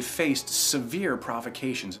 and they faced severe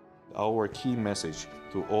provocations. Our key message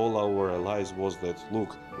to all our allies was that,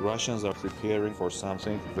 look, Russians are preparing for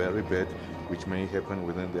something very bad which may happen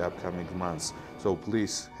within the upcoming months. So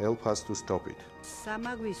please help us to stop it.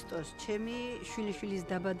 სამაგვისტოს ჩემი შვილიშვილის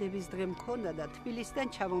დაბადების დღე მქონდა და თბილისიდან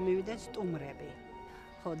ჩამომივიდნენ სტუმრები.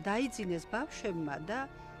 ხო, დაიძინეს ბავშვებმა და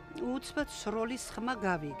უცბად სროლის ხმა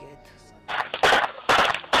გავიგეთ.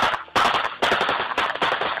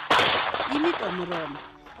 იმიტომ რომ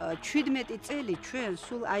 17 წელი ჩვენ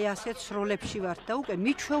სულ აი ასეთ სროლებში ვართ და უკვე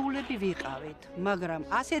მიჩვეულები ვიყავით, მაგრამ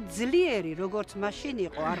ასეთ ძლიერი როგორც მაშინ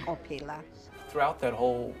იყო არ ყოფილა. Throughout that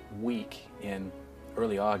whole week in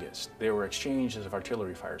early August, there were exchanges of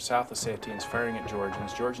artillery fire. South Ossetians firing at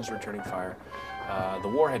Georgians, Georgians returning fire. The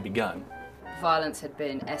war had begun. violence had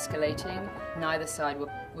been escalating. Neither side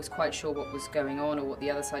was quite sure what was going on or what the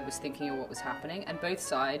other side was thinking or what was happening, and both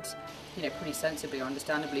sides, pretty sensibly or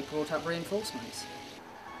understandably brought up reinforcements.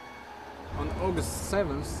 On August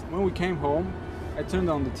 7th, when we came home, I turned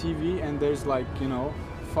on the TV and there's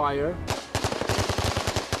fire.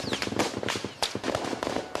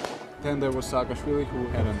 Then there was Saakashvili who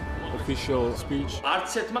had an official speech.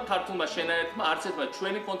 არცეთმა ქართულმა შენაერთმა, არცეთმა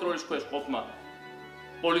ჩვენი კონტროლის ქვეშ ყოფმა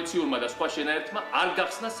პოლიციურმა და სხვა შენაერთმა არ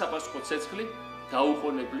გახსნა საპასუხო ცეცხლი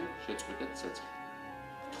დაუყოვნებლივ შეწყვეტეთ ცეცხლი.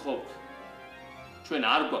 გთხოვთ, ჩვენ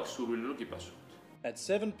არ გვაქვს სურვილი რომ გიპასუხოთ. At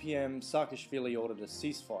 7 p.m., Saakashvili ordered a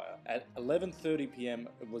ceasefire. At 11:30 p.m.,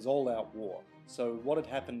 it was all-out war. So what had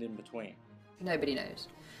happened in between? Nobody knows.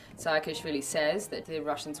 Saakashvili says that the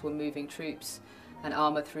Russians were moving troops and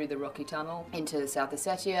armour through the rocky tunnel into South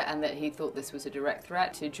Ossetia, and that he thought this was a direct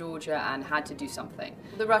threat to Georgia and had to do something.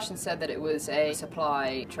 The Russians said that it was a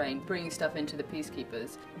supply train bringing stuff into the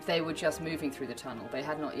peacekeepers. They were just moving through the tunnel. They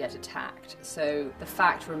had not yet attacked. So the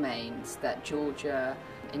fact remains that Georgia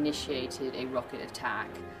initiated a rocket attack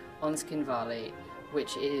on Tskhinvali,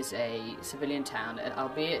 which is a civilian town,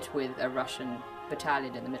 albeit with a Russian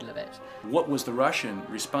battalion in the middle of it. What was the Russian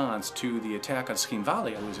response to the attack on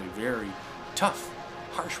Tskhinvali? It was a very tough,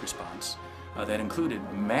 harsh response that included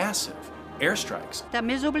massive airstrikes. და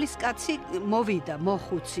მეზობლის კაცი მოვიდა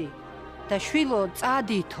მოხუცი და შვილო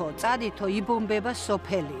წადითო იბომბება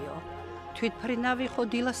სოფელიო. თვითფრინავი ხო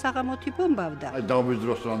დილა საღამოთი ბომბავდა. აი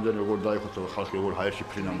დაუბიძროს რამდენი როგორ დაიხოცა ხალხი როგორ ჰაერში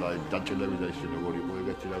ფრინავდა აი დაჭილები და ისე როგორ იყო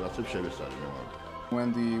ეგეთი რაღაცებს შევესწარი.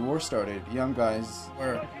 When the war started, young guys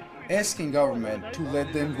were asking government to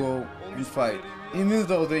let them go and fight, even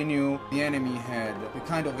though they knew the enemy had the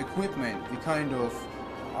kind of equipment, the kind of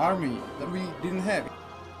army that we didn't have.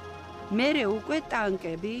 მერე უკვე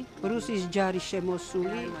ტანკები, რუსის ჯარი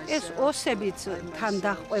შემოსული, ეს ოსებიც თან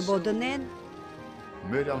დაჰყვებოდნენ.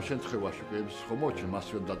 მე ამ შემთხვევაში ეს ხომოჩი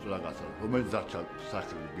მასვე დაწვა რაღაცა, რომელიც დარჩა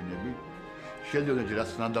სახელი ბინები, შედიოდნენ რაც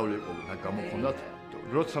ნანდავლი იყო და გამოხონდათ,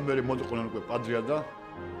 როცა მე მოდიყვნენ უკვე პადრია და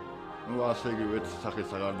ასე იგივე სახელი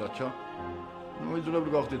აღარ დარჩა.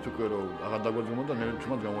 იძულებული გავხდით უკვე რომ აღარ დაგვეძმოდა, მე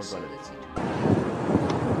თუმად გამოვიყალეთ.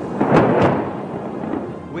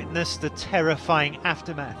 Witness the terrifying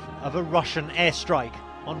aftermath of a Russian airstrike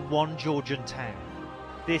on one Georgian town.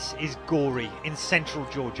 This is Gori in central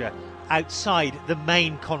Georgia, outside the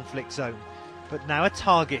main conflict zone, but now a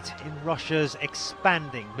target in Russia's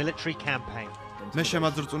expanding military campaign. მე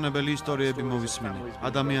შემაძრწუნებელი ისტორიები მოვისმინე.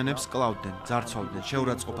 ადამიანებს კლავდნენ, ძარცვავდნენ,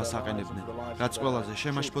 შეურაცხყოფას აყენებდნენ. რაც ყველაზე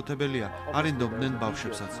შემაშფოთებელია, არინდობდნენ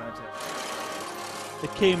ბავშვებსაც.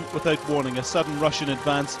 It came without warning, a sudden Russian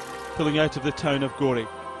advance pulling out of the town of Gori.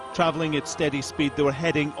 Travelling at steady speed, they were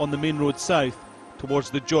heading on the main road south towards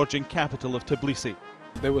the Georgian capital of Tbilisi.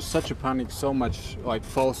 There was such a panic, so much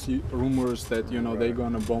false rumors that they're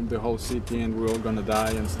going to bomb the whole city and we're all going to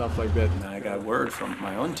die and stuff like that. And I got word from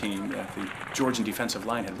my own team that the Georgian defensive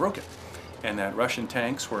line had broken and that Russian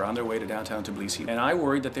tanks were on their way to downtown Tbilisi. And I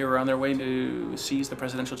worried that they were on their way to seize the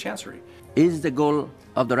presidential chancery. Is the goal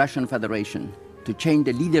of the Russian Federation to change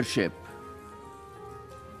the leadership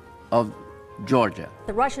of Georgia?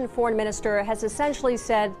 The Russian foreign minister has essentially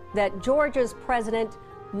said that Georgia's president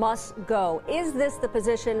must go. Is this the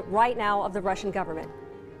position right now of the Russian government?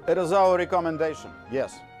 It is our recommendation,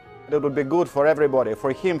 yes. It would be good for everybody,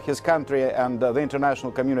 for him, his country, and the international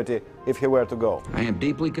community if he were to go. I am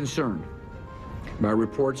deeply concerned by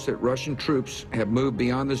reports that Russian troops have moved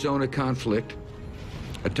beyond the zone of conflict,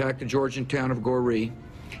 attacked the Georgian town of Gori,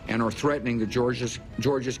 and are threatening the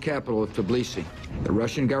Georgia's capital of Tbilisi. The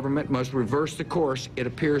Russian government must reverse the course it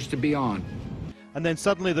appears to be on. And then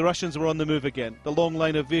suddenly the Russians were on the move again, the long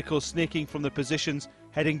line of vehicles snaking from their positions,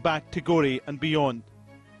 heading back to Gori and beyond.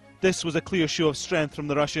 This was a clear show of strength from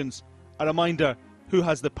the Russians, a reminder who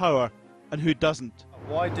has the power and who doesn't.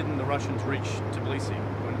 Why didn't the Russians reach Tbilisi?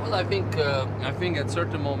 Well, I think at a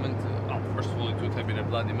certain moment, first of all, it would have been a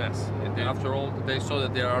bloody mess. And then after all, they saw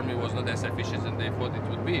that their army was not as efficient as they thought it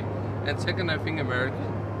would be. And second, I think America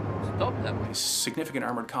stopped them. A significant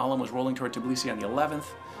armored column was rolling toward Tbilisi on the 11th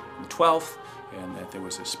and the 12th, and that there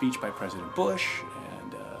was a speech by President Bush,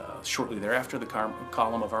 and shortly thereafter, the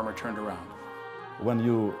column of armor turned around. When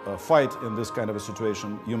you fight in this kind of a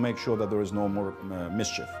situation, you make sure that there is no more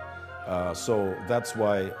mischief. So that's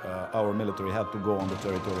why our military had to go on the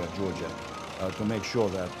territory of Georgia to make sure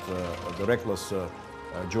that the reckless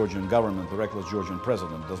Georgian government, the reckless Georgian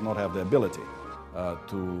president, does not have the ability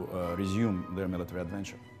to resume their military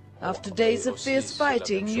adventure. After days of fierce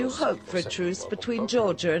fighting, new hope for a truce between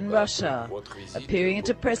Georgia and Russia. Appearing at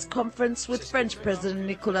a press conference with French President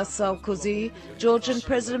Nicolas Sarkozy, Georgian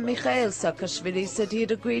President Mikheil Saakashvili said he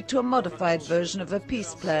had agreed to a modified version of a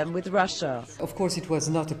peace plan with Russia. Of course, it was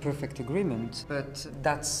not a perfect agreement, but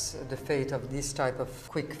that's the fate of this type of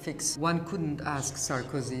quick fix. One couldn't ask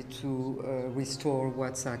Sarkozy to restore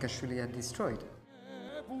what Saakashvili had destroyed.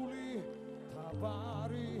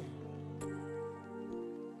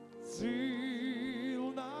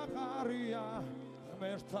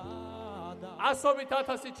 ასობით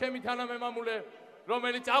ათასი ჩემი თანამემამულე,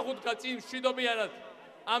 რომელიც აღუდგა წინ მშვიდობიანად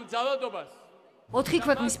ამ ძალადობას. 4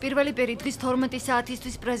 ქვეყნის პირველი პირი დღის 12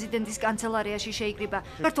 საათისთვის პრეზიდენტის კანცელარიაში შეიკრიბა.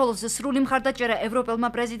 საქართველოს სრული მხარდაჭერა ევროპელმა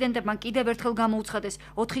პრეზიდენტებმა კიდევ ერთხელ გამოუცხადეს.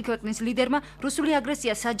 4 ქვეყნის ლიდერმა რუსული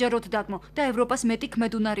აგრესია საჯაროდ დაგმო და ევროპას მეტი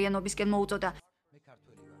ქმედუნარიანობისკენ მოუწოდა.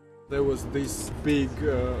 There was this big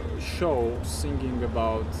show singing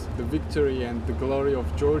about the victory and the glory of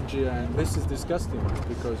Georgia, and this is disgusting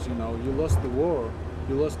because you lost the war,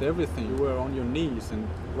 you lost everything. You were on your knees, and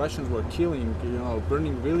Russians were killing,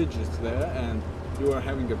 burning villages there, and you were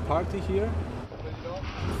having a party here.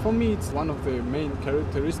 For me, it's one of the main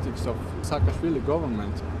characteristics of Saakashvili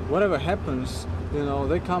government. Whatever happens,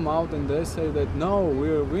 they come out and they say that no,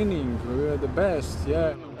 we're winning, we're the best,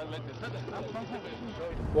 yeah.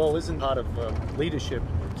 Well, isn't part of leadership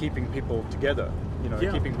keeping people together?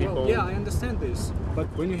 Keeping people. Well, yeah, I understand this, but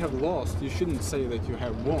when you have lost, you shouldn't say that you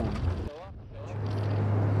have won.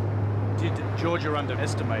 Did Georgia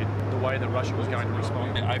underestimate the way that Russia was going to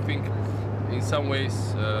respond? I think, in some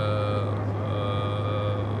ways,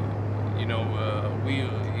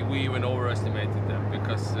 we even overestimated them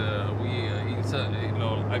because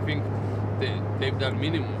I think they've done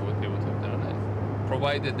minimum what they would have done,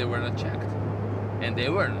 provided they were not checked. And they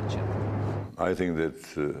were not checked. I think that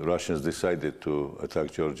Russians decided to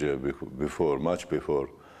attack Georgia much before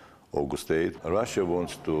August 8. Russia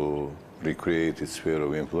wants to recreate its sphere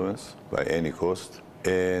of influence by any cost,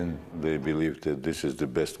 and they believe that this is the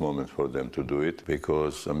best moment for them to do it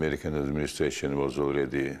because American administration was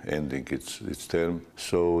already ending its term,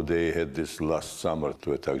 so they had this last summer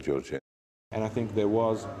to attack Georgia. And I think there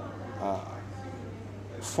was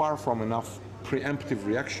far from enough preemptive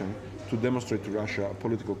reaction to demonstrate to Russia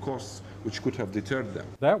political costs which could have deterred them.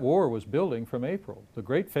 That war was building from April. The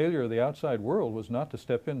great failure of the outside world was not to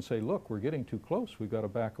step in and say, look, we're getting too close, we've got to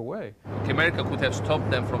back away. America could have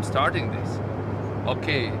stopped them from starting this.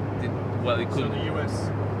 Okay, it couldn't. So the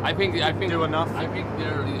US I think do enough? I think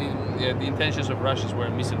the intentions of Russians were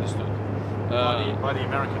misunderstood. By the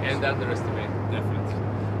Americans. And underestimated, definitely.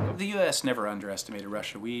 The U.S. never underestimated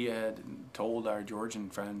Russia. We had told our Georgian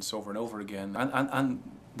friends over and over again, on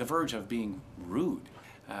the verge of being rude.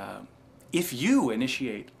 If you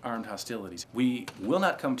initiate armed hostilities, we will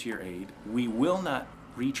not come to your aid. We will not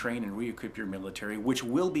retrain and re-equip your military, which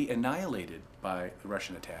will be annihilated by the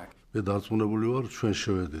Russian attack.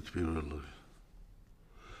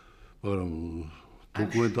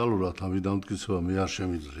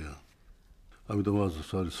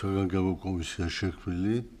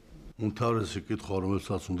 უმთავრესი კითხვა,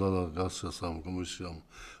 რომელსაც უნდა გასცეს ამ კომისიამ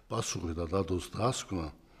პასუხი და დადოს დასკვნა,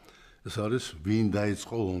 ეს არის ვინ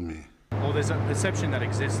დაიწყო ომი. Well, there's a perception that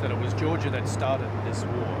exists that it was Georgia that started this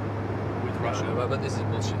war with Russia. But this is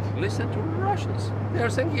bullshit. Listen to the Russians. They're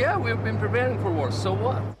saying, yeah, we've been preparing for war, so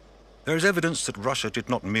what? There is evidence that Russia did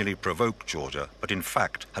not merely provoke Georgia, but in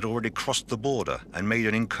fact had already crossed the border and made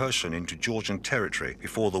an incursion into Georgian territory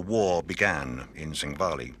before the war began in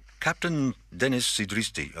Tsingvali. Captain Denis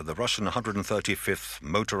Sidristi of the Russian 135th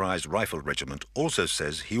Motorized Rifle Regiment also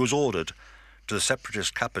says he was ordered to the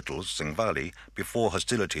separatist capital, Tsingvali, before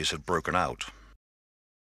hostilities had broken out.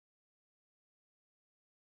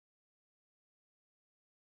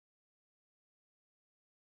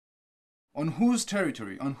 On whose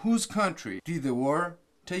territory, on whose country did the war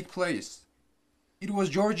take place? It was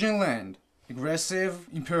Georgian land. Aggressive,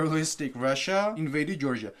 imperialistic Russia invaded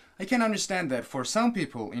Georgia. I can understand that for some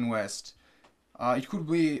people in West,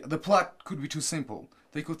 the plot could be too simple.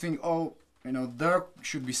 They could think, oh, there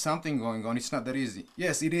should be something going on. It's not that easy.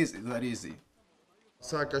 Yes, it is that easy.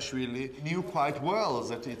 Saakashvili knew quite well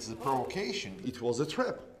that it's a provocation. It was a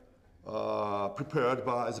trap prepared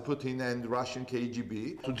by the Putin and Russian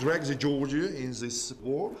KGB to drag the Georgia in this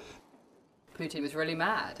war. Putin was really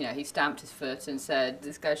mad. He stamped his foot and said,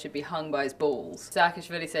 this guy should be hung by his balls.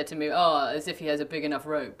 Saakashvili said to me, as if he has a big enough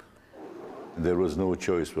rope. There was no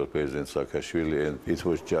choice for President Saakashvili, and it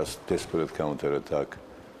was just desperate counterattack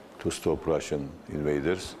to stop Russian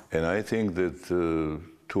invaders. And I think that 2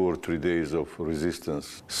 or 3 days of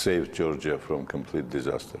resistance saved Georgia from complete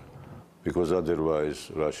disaster. because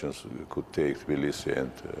otherwise Russians could take Tbilisi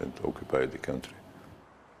and occupy the country.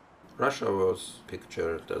 Russia was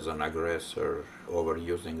pictured as an aggressor,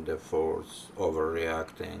 overusing the force,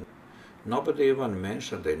 overreacting. Nobody even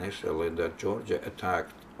mentioned initially that Georgia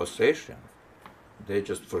attacked Ossetia. They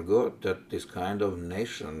just forgot that this kind of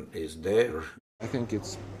nation is there. I think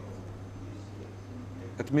it's,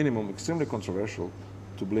 at minimum, extremely controversial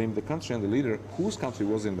to blame the country and the leader whose country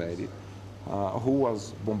was invaded, who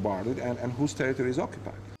was bombarded, and whose territory is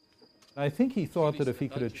occupied. I think he thought that if he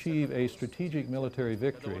could achieve a strategic military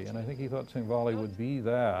victory, and I think he thought Tsingvali would be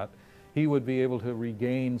that, he would be able to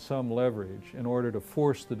regain some leverage in order to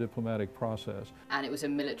force the diplomatic process. And it was a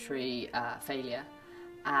military failure,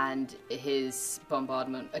 and his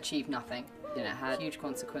bombardment achieved nothing. It had huge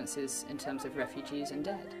consequences in terms of refugees and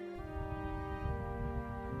dead.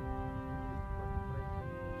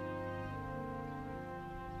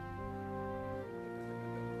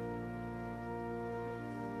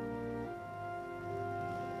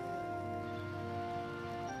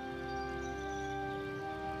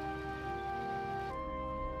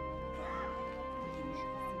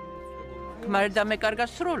 მარ დამეკარგა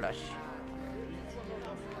სროლაში.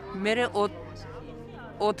 მე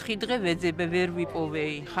 4 დღე ვეძებე ვერ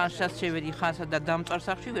ვიპოვეი, ხანშას შევედი ხანსა და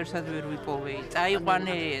დამწარსახში ვერსად ვერ ვიპოვეი.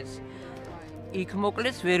 წაიყვანე ეს. იქ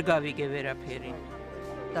მოკლეს ვერ გავიგე ვერაფერი.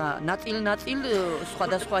 და ნაწილ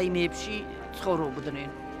სხვადასხვა იმებში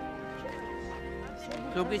ცხოვრობდნენ.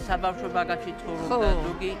 ზოგი საბავშვო ბაგაში ცხოვრობდა,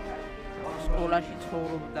 ზოგი სკოლაში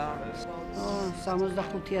ცხოვრობდა.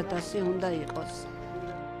 65,000 უნდა იყოს.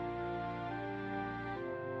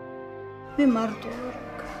 მე მარტო ვარ.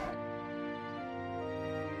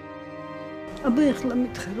 აბა ეხლა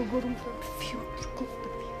მითხე როგორ უნდა ფიუტრი.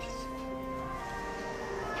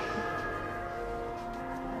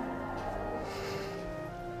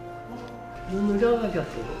 ნუ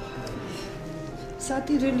გავაგახო.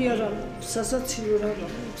 სატირელი არა, სასაცილო რა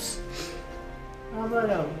აქვს.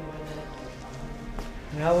 აბარა.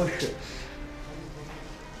 რავოშე.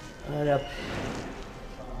 არა.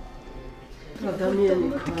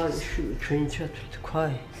 ადამიანი ხალხი ჩვენ ჩათვლით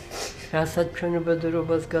ქვაი. რასაც ჩვენ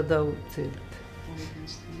ბედრობას გადაუწევთ.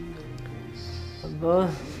 აბა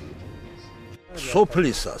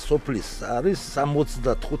სოფლის არის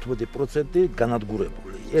 75%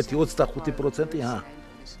 განადგურებული. ერთი 25%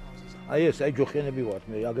 აი ეს აი ჯოხიანები ვართ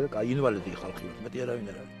მე აგრე ინვალიდი ხალხი ვართ მეტი არავინ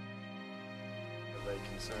არ არის.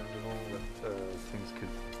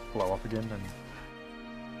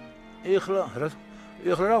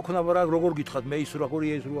 ეხლა რა ვქნა რა როგორ გითხათ მე ის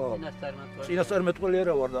როგორია ის რა წინასწარმეტყველი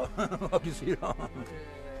არა ვარ და მაგისი რა.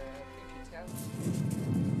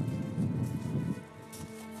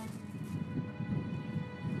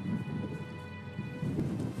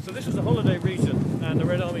 So this was a holiday region, and the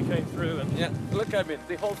Red Army came through, and yeah, look at it,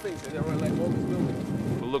 the whole thing. There were like all these buildings.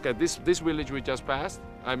 Look at this village we just passed.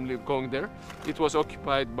 I'm going there. It was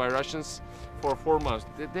occupied by Russians for 4 months.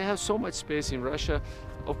 They have so much space in Russia.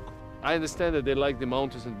 I understand that they like the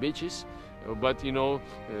mountains and beaches, but you know,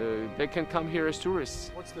 they can come here as tourists.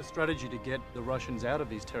 What's the strategy to get the Russians out of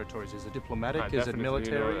these territories? Is it diplomatic? Is it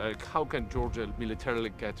military? You know, how can Georgia militarily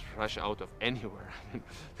get Russia out of anywhere?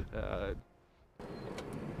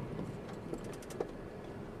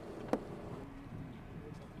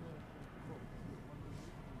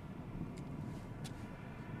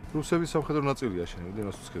 რუსების სამხედრო ნაწილია შენებდნენ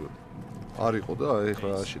ასუცქებად. არ იყო და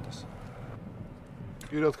ეხლა აშიტეს.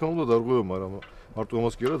 კი რა თქმა უნდა დარღვევა, მაგრამ მარტო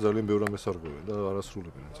ამას კი არა, ძალიან ბევრი ამას არღვევენ და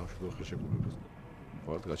არასრულებენ სამხედრო ხელშეკრულებას.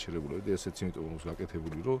 ვართ გაჩერებულები და ესეც იმიტომ რომ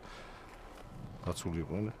გაკეთებული რომ დაცული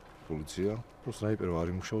იყვნენ პოლიცია, რომ სნაიპერმა არ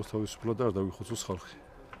იმუშაოს თავისუფლად და არ დაგვიხოცოს ხალხი.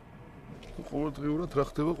 ყოველდღიურად რა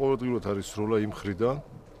ხდება? ყოველდღიურად არის სროლა იმ მხრიდან,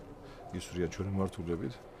 ისვრია ჩვენი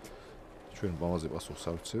მართულებით. ჩვენ ამაზე პასუხს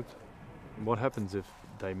არ ვცეთ. What happens if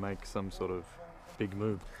they make some sort of big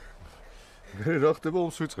move? რა ხდება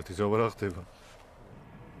ომს ვიწყეთ, ისა რა ხდება?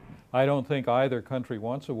 I don't think either country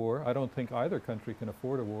wants a war. I don't think either country can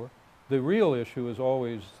afford a war. The real issue is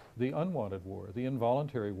always the unwanted war, the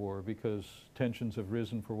involuntary war, because tensions have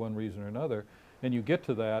risen for one reason or another, and you get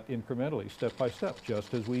to that incrementally, step by step,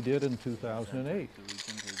 just as we did in 2008.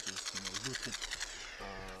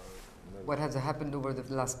 What has happened over the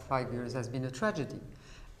last 5 years has been a tragedy.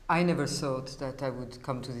 I never thought that I would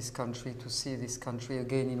come to this country to see this country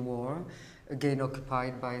again in war, again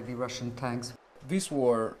occupied by the Russian tanks. This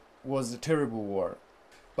war was a terrible war,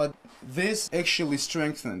 but this actually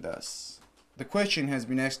strengthened us. The question has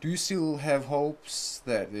been asked, do you still have hopes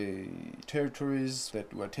that the territories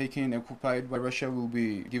that were taken, occupied by Russia will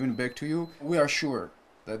be given back to you? We are sure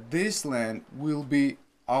that this land will be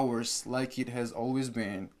ours like it has always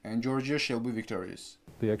been, and Georgia shall be victorious.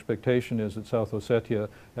 The expectation is that South Ossetia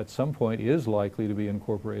at some point is likely to be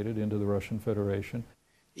incorporated into the Russian Federation.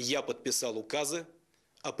 Я подписал указы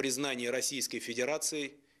о признании Российской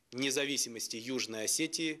Федерации независимости Южной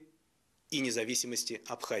Осетии и независимости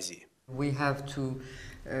Абхазии. We have to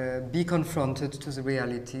be confronted to the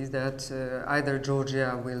reality that either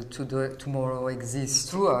Georgia will tomorrow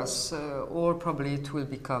exist through us or probably it will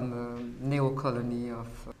become a neo-colony of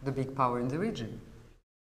the big power in the region.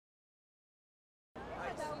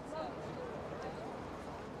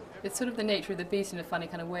 It's sort of the nature of the beast in a funny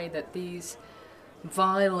kind of way that these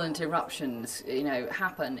violent eruptions,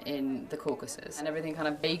 happen in the Caucasus and everything kind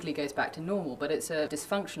of vaguely goes back to normal, but it's a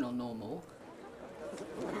dysfunctional normal.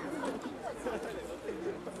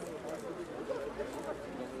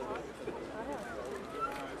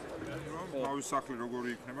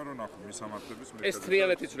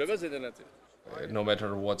 No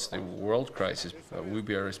matter what's the world crisis, we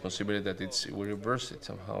bear responsibility that we reverse it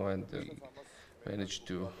somehow and manage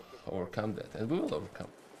to overcome that, and we will overcome.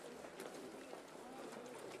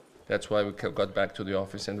 That's why we got back to the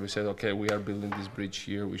office and we said, okay, we are building this bridge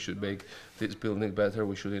here, we should make this building better,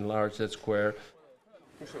 we should enlarge that square.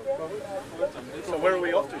 So where are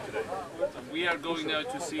we off to today? We are going now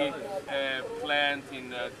to see a plant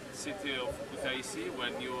in the city of Kutaisi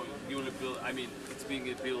when newly built, it's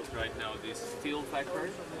being built right now, this steel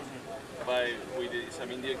factory with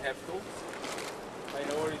some Indian capital. Hi,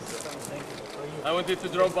 how are you, sir? I wanted to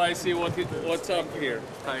drop by and see what's up here.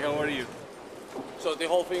 Hi, how are you? So the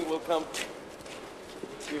whole thing will come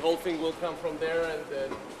from there and then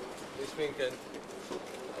this thing can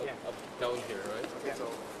up down here, right? Yeah. So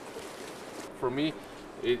for me,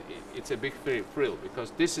 it's a big thrill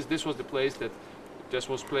because this was the place that just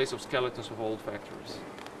was place of skeletons of old factories,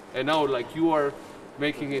 and now like you are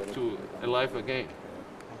making it to alive again.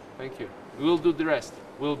 Thank you. We'll do the rest.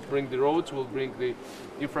 We'll bring the roads. We'll bring the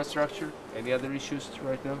infrastructure. Any other issues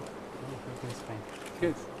right now? Everything's fine.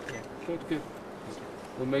 Good. Yeah. Good.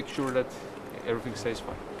 We'll make sure that everything stays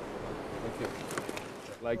fine. Thank you.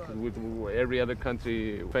 Like with every other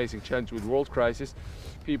country facing challenge with world crisis,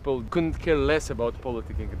 people couldn't care less about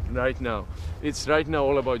politicking right now. It's right now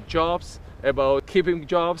all about jobs, about keeping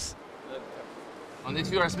jobs. And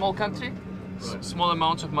if you're a small country, small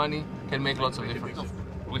amounts of money can make lots of difference.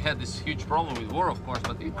 We had this huge problem with war, of course,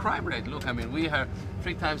 but the crime rate, look, we have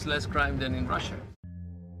 3 times less crime than in Russia.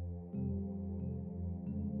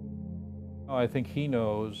 I think he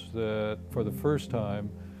knows that for the first time,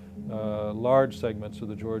 large segments of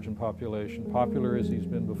the Georgian population, popular as he's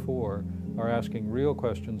been before, are asking real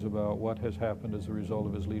questions about what has happened as a result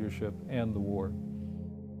of his leadership and the war.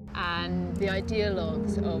 And the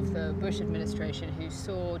ideologues of the Bush administration who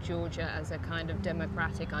saw Georgia as a kind of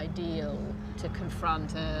democratic ideal to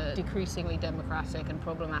confront a decreasingly democratic and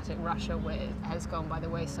problematic Russia with has gone by the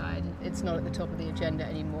wayside. It's not at the top of the agenda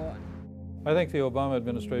anymore. I think the Obama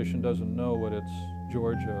administration doesn't know what its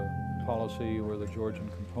Georgia policy or the Georgian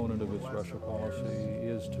component of its Russia policy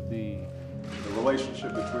is to be. The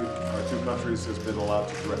relationship between our two countries has been allowed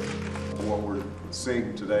to drift. What we're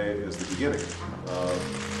seeing today is the beginning of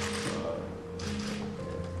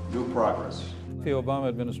new progress. The Obama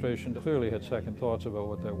administration clearly had second thoughts about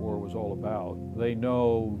what that war was all about. They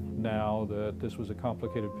know now that this was a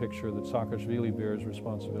complicated picture, that Saakashvili bears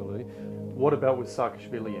responsibility. What about with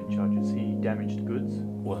Saakashvili in charge? Is he damaged goods?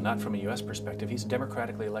 Well, not from a U.S. perspective. He's a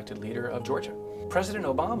democratically elected leader of Georgia. President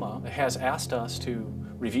Obama has asked us to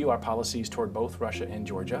review our policies toward both Russia and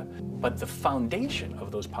Georgia, but the foundation of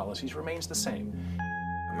those policies remains the same.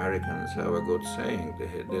 Americans have a good saying,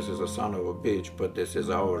 this is a son of a bitch, but this is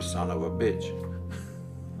our son of a bitch.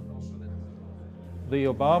 The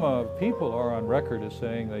Obama people are on record as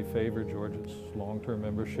saying they favor Georgia's long-term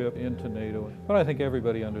membership into NATO. But I think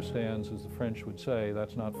everybody understands, as the French would say,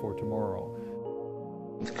 that's not for tomorrow.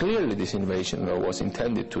 Clearly this invasion was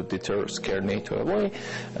intended to deter, scare NATO away.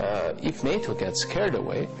 If NATO gets scared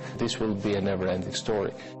away, this will be a never-ending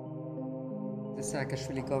story. The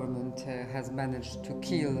Saakashvili government has managed to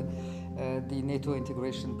kill the NATO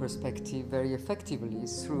integration perspective very effectively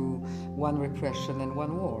through one repression and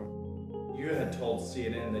one war. You had told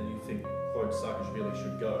CNN that you think Saakashvili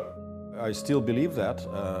should go. I still believe that.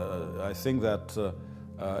 I think that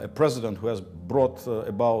a president who has brought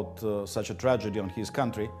about such a tragedy on his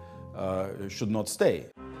country should not stay.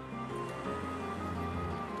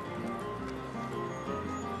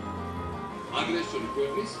 Aggressori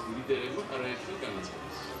ქვეყნის ლიდერებმა არაერთხელ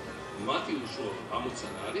განაცხადეს. მათი უშუალო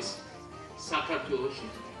გამოცანა არის საქართველოში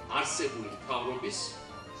არსებული მთავრობის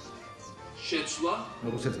შეცვლა.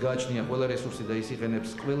 რუსეთს გააჩნია ყველა რესურსი და ის იყენებს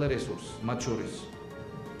ყველა რესურსს, მათ შორის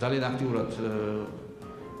ძალიან აქტიურად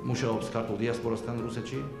მუშაობს ქართულ დიასპორასთან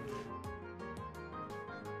რუსეთში.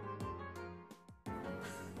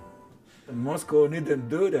 Moscow didn't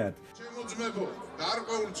do that.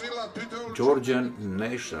 Georgian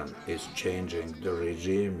nation is changing the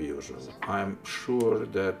regime usually. I'm sure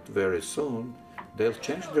that very soon they'll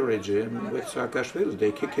change the regime with Saakashvili.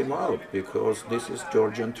 They kick him out because this is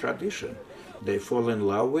Georgian tradition. They fall in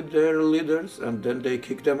love with their leaders and then they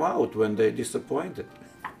kick them out when they're disappointed.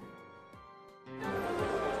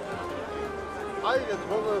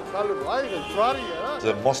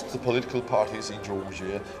 The most political parties in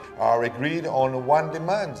Georgia are agreed on one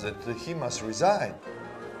demand, that he must resign.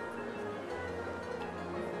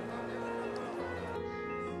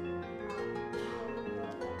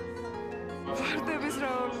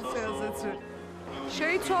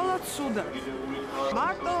 შეიცვალა ცუდად.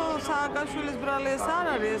 მარტო სააკაშვილის ბრალი ეს არ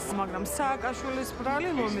არის, მაგრამ სააკაშვილის ბრალი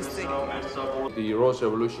ლომისწინი. The Rose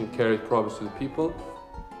Revolution carried promise to the people.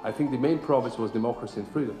 I think the main promise was democracy and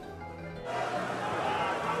freedom.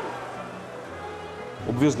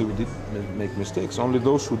 Obviously, we did make mistakes. Only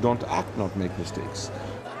those who don't act not make mistakes.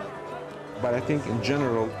 But I think in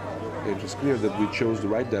general, it is clear that we chose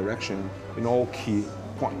the right direction in all key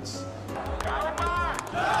points.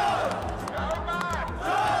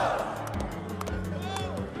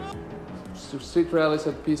 Street rallies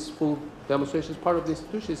and peaceful demonstrations, part of the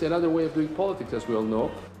institution, is another way of doing politics, as we all know.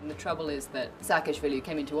 And the trouble is that Saakashvili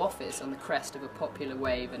came into office on the crest of a popular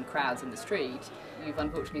wave and crowds in the street. You've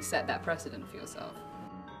unfortunately set that precedent for yourself.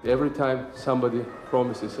 Every time somebody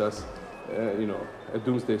promises us, a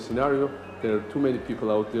doomsday scenario, there are too many people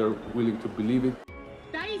out there willing to believe it.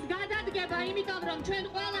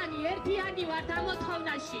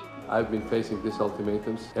 I've been facing these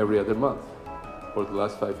ultimatums every other month for the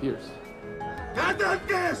last 5 years.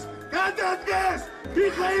 გადადგეს!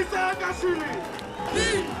 მიხეილ სააკაშვილი!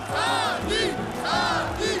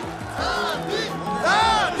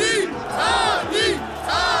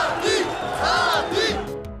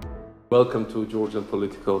 Welcome to Georgian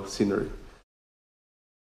political scenery.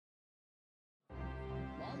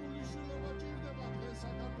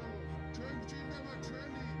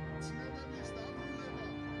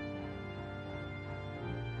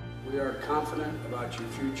 We are confident about your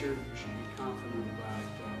future. You should be confident about